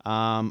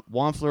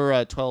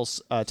 Wanfler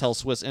tells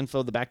Swiss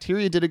Info the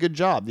bacteria did a good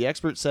job. The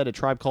experts said A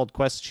Tribe Called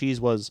Quest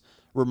cheese was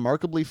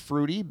remarkably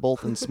fruity,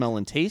 both in smell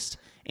and taste,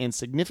 and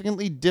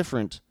significantly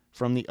different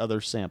from the other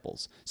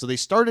samples. So they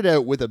started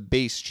out with a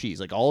base cheese.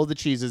 Like, all of the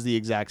cheese is the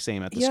exact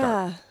same at the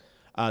start.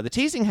 The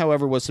tasting,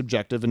 however, was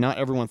subjective, and not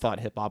everyone thought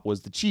hip-hop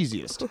was the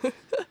cheesiest.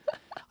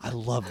 I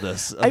love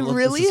this.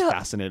 This is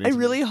fascinating. I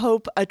really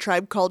hope A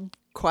Tribe Called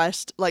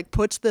Quest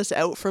puts this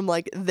out from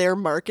their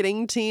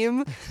marketing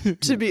team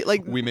to be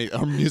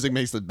our music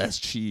makes the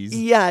best cheese.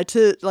 Yeah,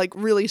 to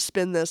really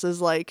spin this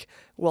as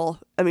well,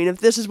 I mean, if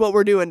this is what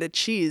we're doing to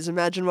cheese,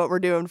 imagine what we're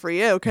doing for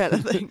you, kind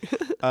of thing.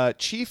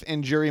 Chief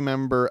and jury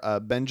member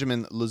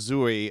Benjamin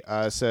Lazuri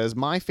says,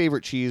 my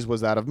favorite cheese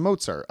was that of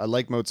Mozart. I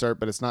like Mozart,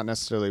 but it's not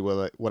necessarily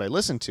what I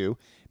listen to.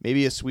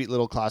 Maybe a sweet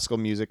little classical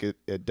music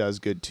it does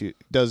good to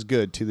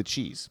the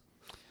cheese.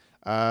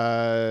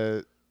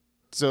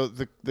 So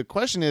the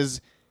question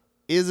is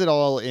it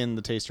all in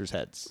the tasters'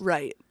 heads?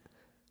 Right.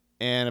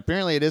 And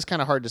apparently it is kind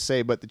of hard to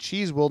say, but the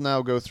cheese will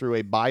now go through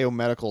a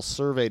biomedical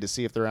survey to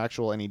see if there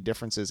are any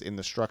differences in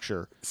the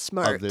structure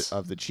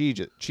of the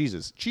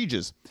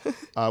cheeses.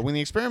 When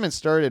the experiment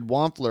started,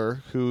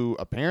 Wampler, who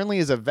apparently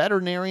is a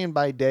veterinarian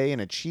by day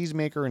and a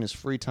cheesemaker in his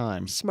free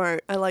time.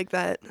 Smart. I like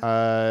that.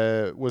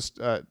 Was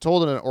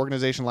told in an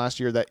organization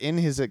last year that in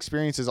his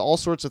experiences, all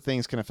sorts of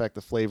things can affect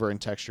the flavor and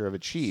texture of a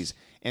cheese.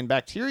 And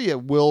bacteria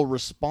will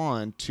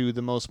respond to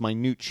the most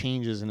minute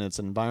changes in its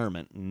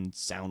environment. And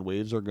sound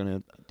waves are going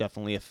to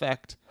definitely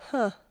affect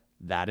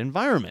that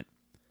environment.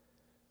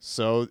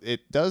 So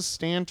it does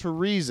stand to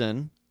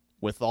reason,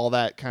 with all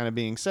that kind of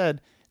being said,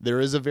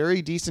 there is a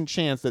very decent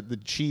chance that the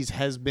cheese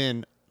has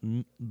been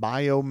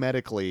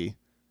biologically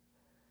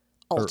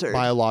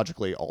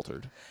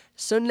altered.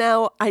 So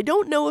now, I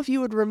don't know if you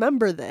would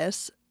remember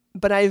this,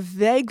 but I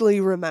vaguely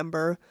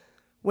remember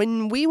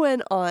when we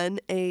went on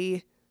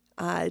a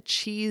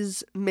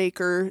cheese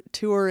maker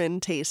tour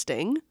and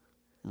tasting.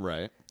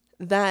 Right.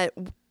 That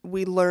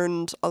we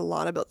learned a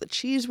lot about the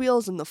cheese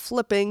wheels and the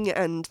flipping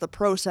and the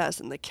process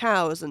and the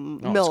cows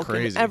and milk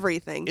and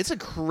everything. It's a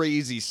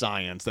crazy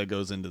science that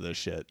goes into this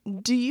shit.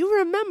 Do you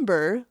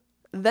remember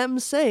them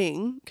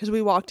saying, because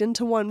we walked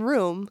into one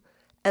room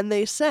and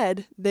they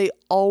said they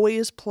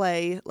always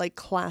play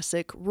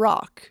classic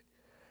rock.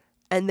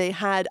 And they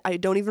had, I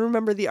don't even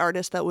remember the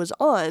artist that was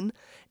on.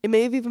 It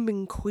may have even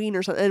been Queen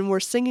or something. And we're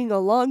singing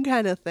along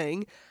kind of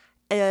thing.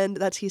 And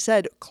he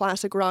said,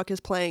 classic rock is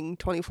playing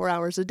 24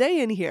 hours a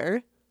day in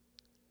here.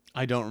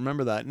 I don't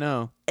remember that,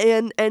 no.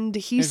 And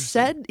he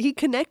said, he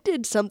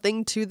connected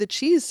something to the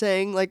cheese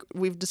saying,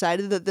 we've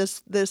decided that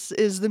this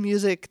is the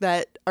music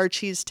that our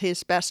cheese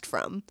tastes best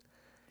from.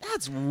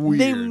 That's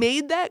weird. They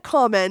made that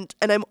comment,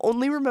 and I'm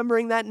only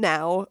remembering that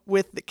now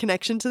with the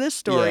connection to this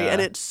story, and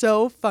it's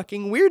so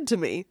fucking weird to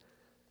me.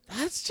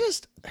 That's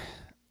just...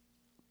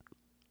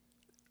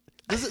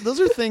 Those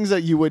are things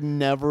that you would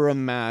never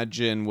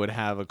imagine would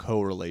have a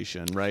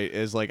correlation, right?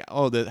 Is like,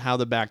 how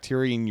the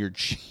bacteria in your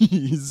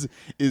cheese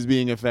is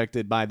being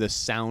affected by the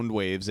sound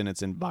waves in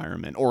its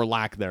environment or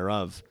lack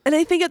thereof. And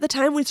I think at the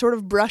time we sort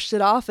of brushed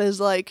it off as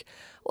like,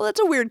 well, that's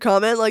a weird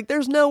comment. Like,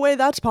 there's no way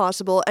that's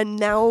possible. And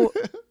now,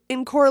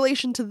 in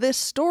correlation to this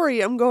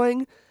story, I'm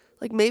going,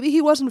 like, maybe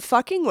he wasn't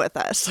fucking with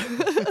us.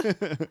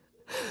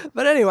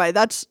 But anyway,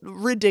 that's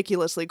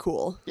ridiculously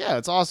cool. Yeah,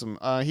 it's awesome.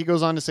 He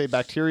goes on to say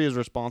bacteria is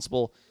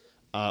responsible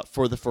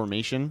for the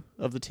formation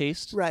of the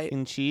taste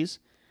in cheese.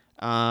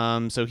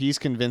 So he's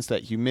convinced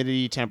that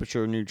humidity,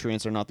 temperature, and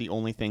nutrients are not the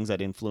only things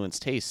that influence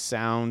taste.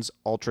 Sounds,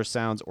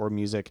 ultrasounds, or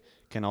music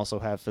can also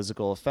have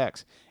physical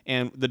effects.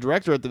 And the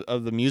director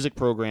of the music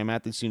program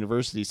at this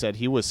university said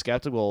he was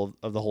skeptical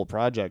of the whole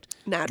project.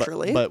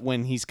 Naturally. But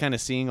when he's kind of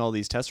seeing all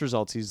these test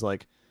results, he's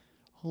like,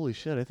 holy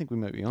shit, I think we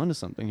might be onto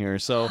something here.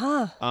 So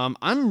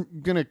I'm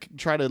going to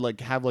try to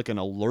like have like an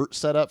alert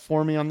set up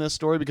for me on this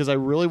story because I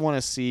really want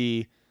to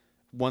see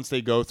once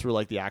they go through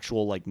like the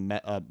actual like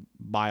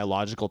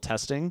biological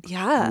testing,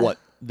 what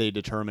they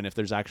determine if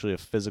there's actually a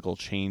physical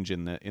change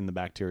in the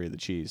bacteria of the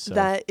cheese. So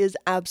that is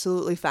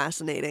absolutely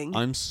fascinating.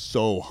 I'm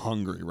so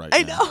hungry right now.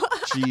 I know.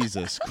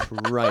 Jesus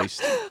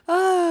Christ.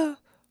 Well,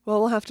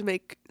 we'll have to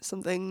make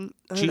something.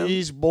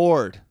 Cheese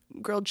board.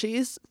 Grilled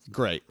cheese?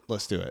 Great.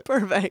 Let's do it.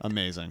 Perfect.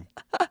 Amazing.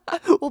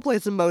 We'll play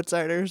some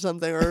Mozart or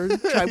something, or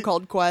Tribe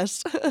Called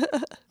Quest.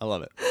 I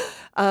love it.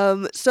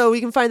 So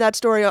we can find that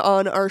story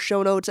on our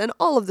show notes and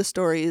all of the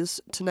stories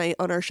tonight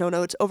on our show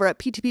notes over at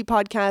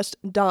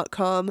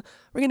ptppodcast.com.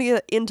 We're going to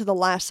get into the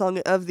last song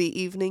of the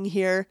evening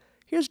here.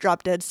 Here's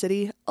Drop Dead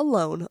City,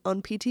 Alone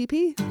on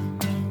PTP.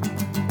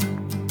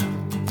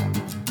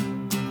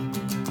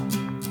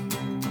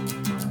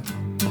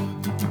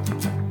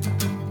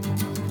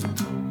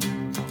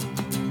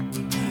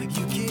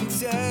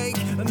 Take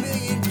a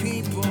million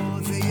people,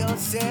 they all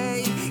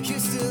say you're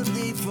still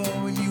lethal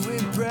when you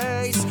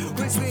embrace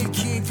what's been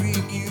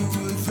keeping you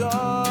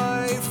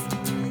alive.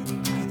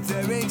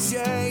 There ain't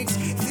change,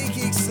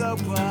 thinking slow,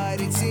 but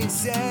it's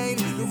insane.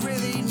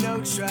 Really, no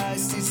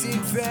trust is in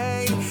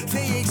vain.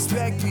 They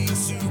expect me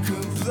to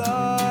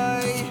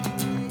comply.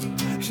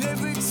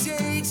 Never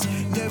change,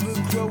 never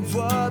grow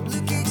up,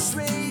 looking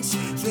strange.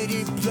 Let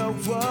it blow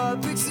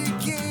up, it's a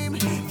game.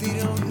 They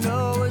don't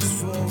know what's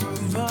for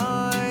our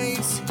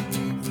minds.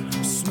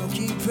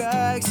 Smoking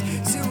packs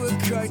to a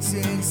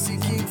carton,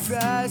 sinking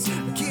fast.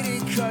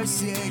 Getting car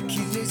sick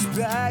in this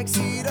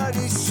backseat. All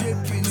this shit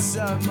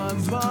inside my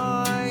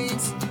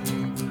mind.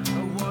 I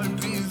wanna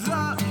be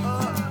loved. I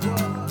wanna be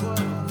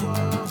loved.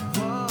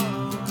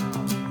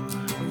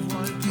 I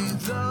wanna be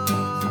loved.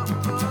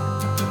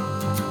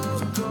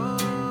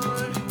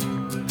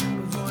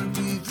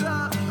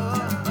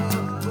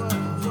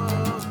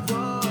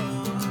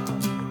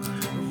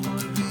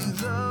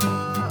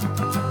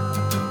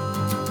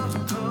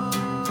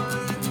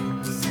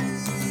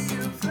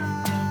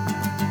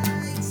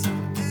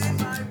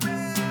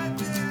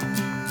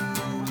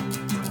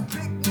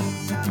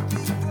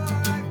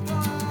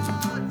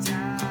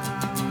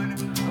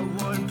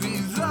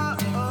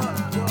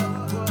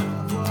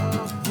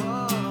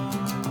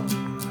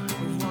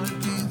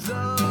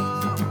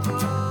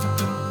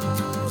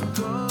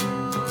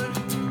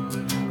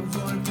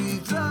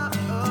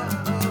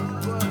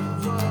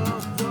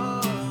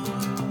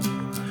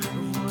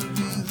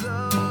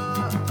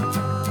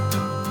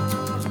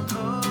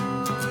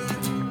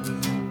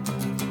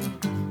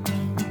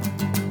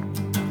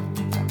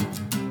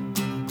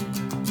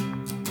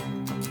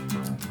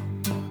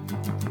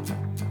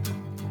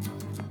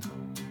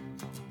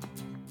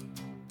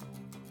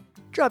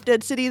 Drop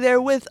Dead City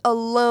there with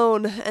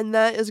Alone, and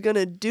that is going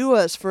to do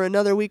us for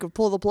another week of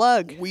Pull the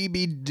Plug. We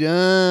be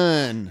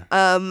done.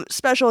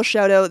 Special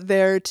shout out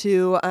there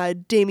to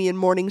Damian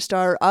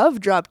Morningstar of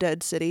Drop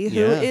Dead City,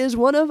 who is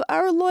one of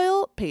our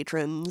loyal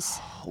patrons.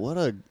 What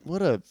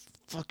a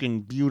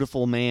fucking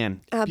beautiful man.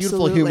 Absolutely.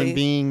 Beautiful human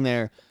being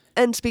there.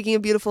 And speaking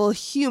of beautiful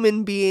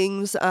human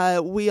beings,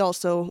 we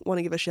also want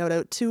to give a shout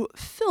out to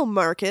Phil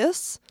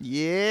Marcus.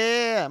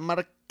 Yeah,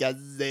 Marcaze.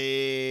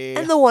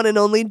 And the one and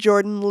only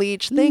Jordan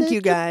Leach. Thank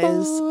you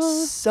guys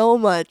so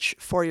much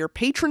for your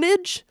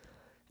patronage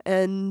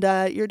and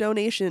your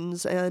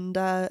donations and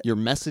your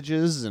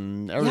messages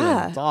and everything.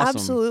 Yeah, it's awesome.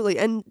 Absolutely.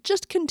 And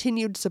just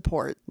continued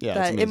support. Yeah,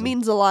 that it's amazing. It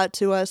means a lot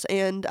to us.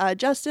 And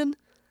Justin,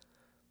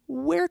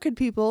 where could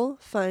people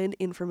find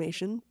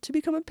information to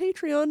become a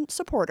Patreon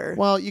supporter?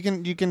 Well, you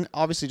can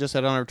obviously just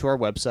head on over to our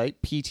website,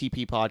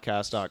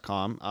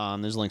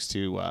 ptppodcast.com. There's links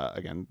to,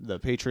 again, the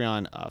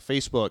Patreon,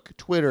 Facebook,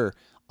 Twitter,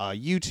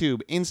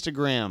 YouTube,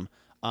 Instagram.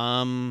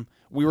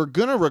 We were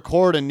going to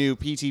record a new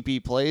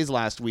PTP Plays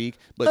last week,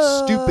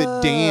 but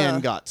stupid Dan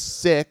got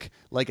sick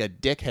like a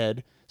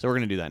dickhead. So we're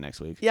going to do that next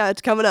week. Yeah,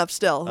 it's coming up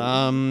still.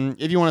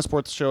 If you want to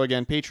support the show,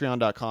 again,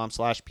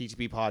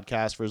 patreon.com/PTP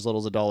podcast. For as little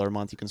as $1 a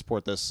month, you can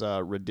support this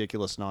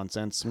ridiculous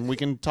nonsense. And we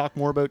can talk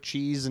more about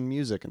cheese and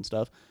music and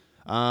stuff.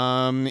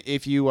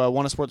 If you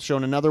want to support the show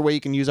in another way,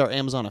 you can use our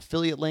Amazon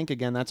affiliate link.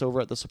 Again, that's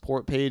over at the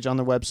support page on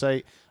their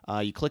website.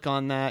 You click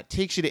on that,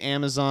 takes you to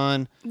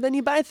Amazon. Then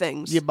you buy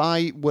things. You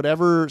buy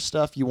whatever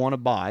stuff you want to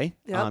buy.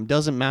 Yep.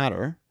 Doesn't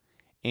matter.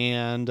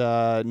 And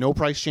no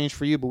price change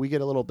for you, but we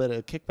get a little bit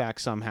of kickback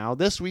somehow.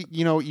 This week,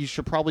 you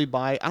should probably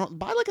buy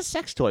like a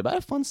sex toy. Buy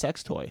a fun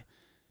sex toy.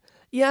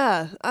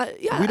 Yeah.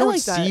 We don't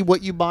like see that.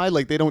 what you buy.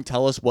 Like, they don't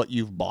tell us what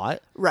you've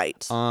bought.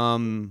 Right.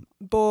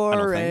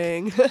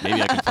 Boring.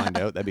 Maybe I can find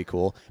out. That'd be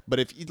cool. But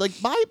if you like,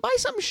 buy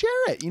something, share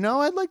it.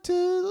 I'd like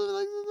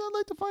to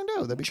find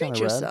out. That'd be kind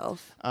Treat of rad.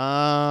 yourself.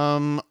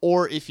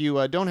 Or if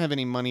you don't have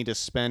any money to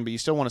spend, but you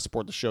still want to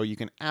support the show, you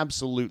can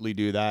absolutely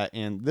do that.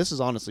 And this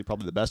is honestly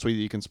probably the best way that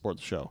you can support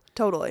the show.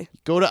 Totally.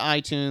 Go to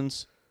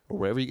iTunes or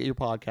wherever you get your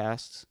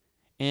podcasts,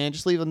 and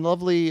just leave a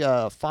lovely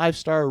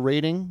 5-star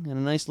rating and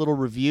a nice little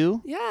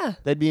review. Yeah.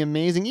 That'd be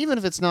amazing. Even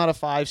if it's not a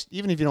 5,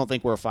 even if you don't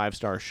think we're a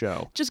 5-star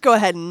show. Just go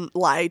ahead and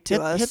lie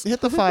to us. Hit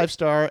the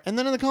 5-star, and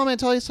then in the comment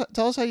tell us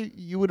how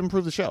you would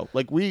improve the show.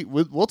 Like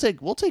we'll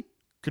take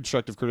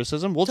constructive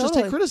criticism. We'll just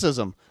take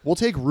criticism. We'll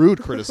take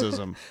rude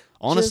criticism.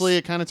 Honestly,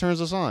 it kind of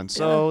turns us on.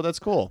 So that's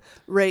cool.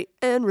 Rate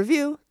and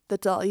review.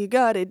 That's all you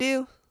gotta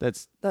do.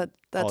 That's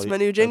my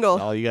new jingle.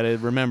 That's all you gotta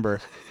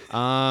remember.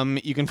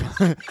 You can,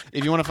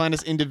 if you want to find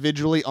us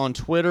individually on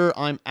Twitter,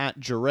 I'm at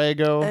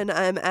Jarego. And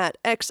I'm at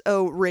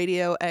XO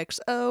Radio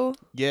XO.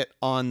 Get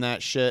on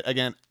that shit.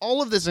 Again,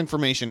 all of this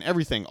information,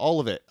 everything,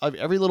 all of it,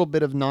 every little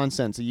bit of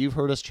nonsense that you've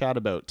heard us chat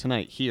about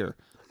tonight here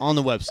on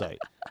the website.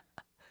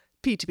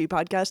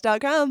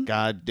 P2Ppodcast.com.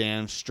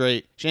 Goddamn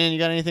straight. Shannon, you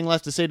got anything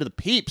left to say to the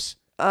peeps?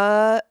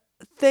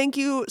 Thank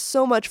you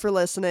so much for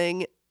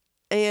listening,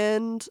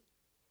 and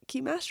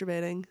keep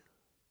masturbating.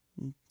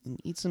 And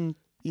eat some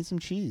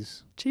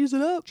cheese. Cheese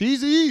it up.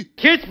 Cheesy.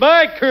 Kiss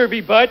my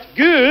curvy butt.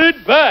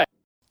 Goodbye.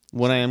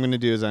 What I am going to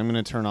do is I'm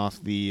going to turn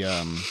off the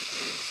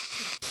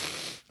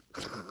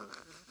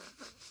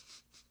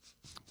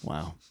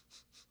Wow.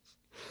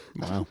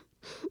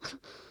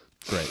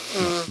 Great.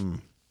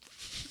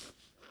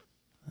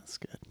 That's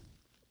good.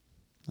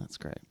 That's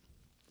great.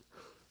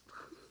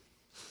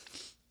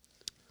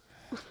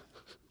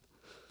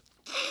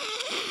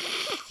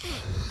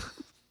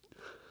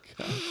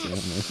 God damn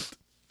it.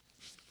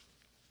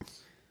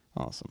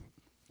 Awesome.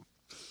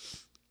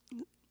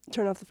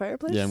 Turn off the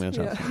fireplace? Yeah, I'm going to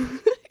turn off the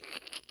fireplace.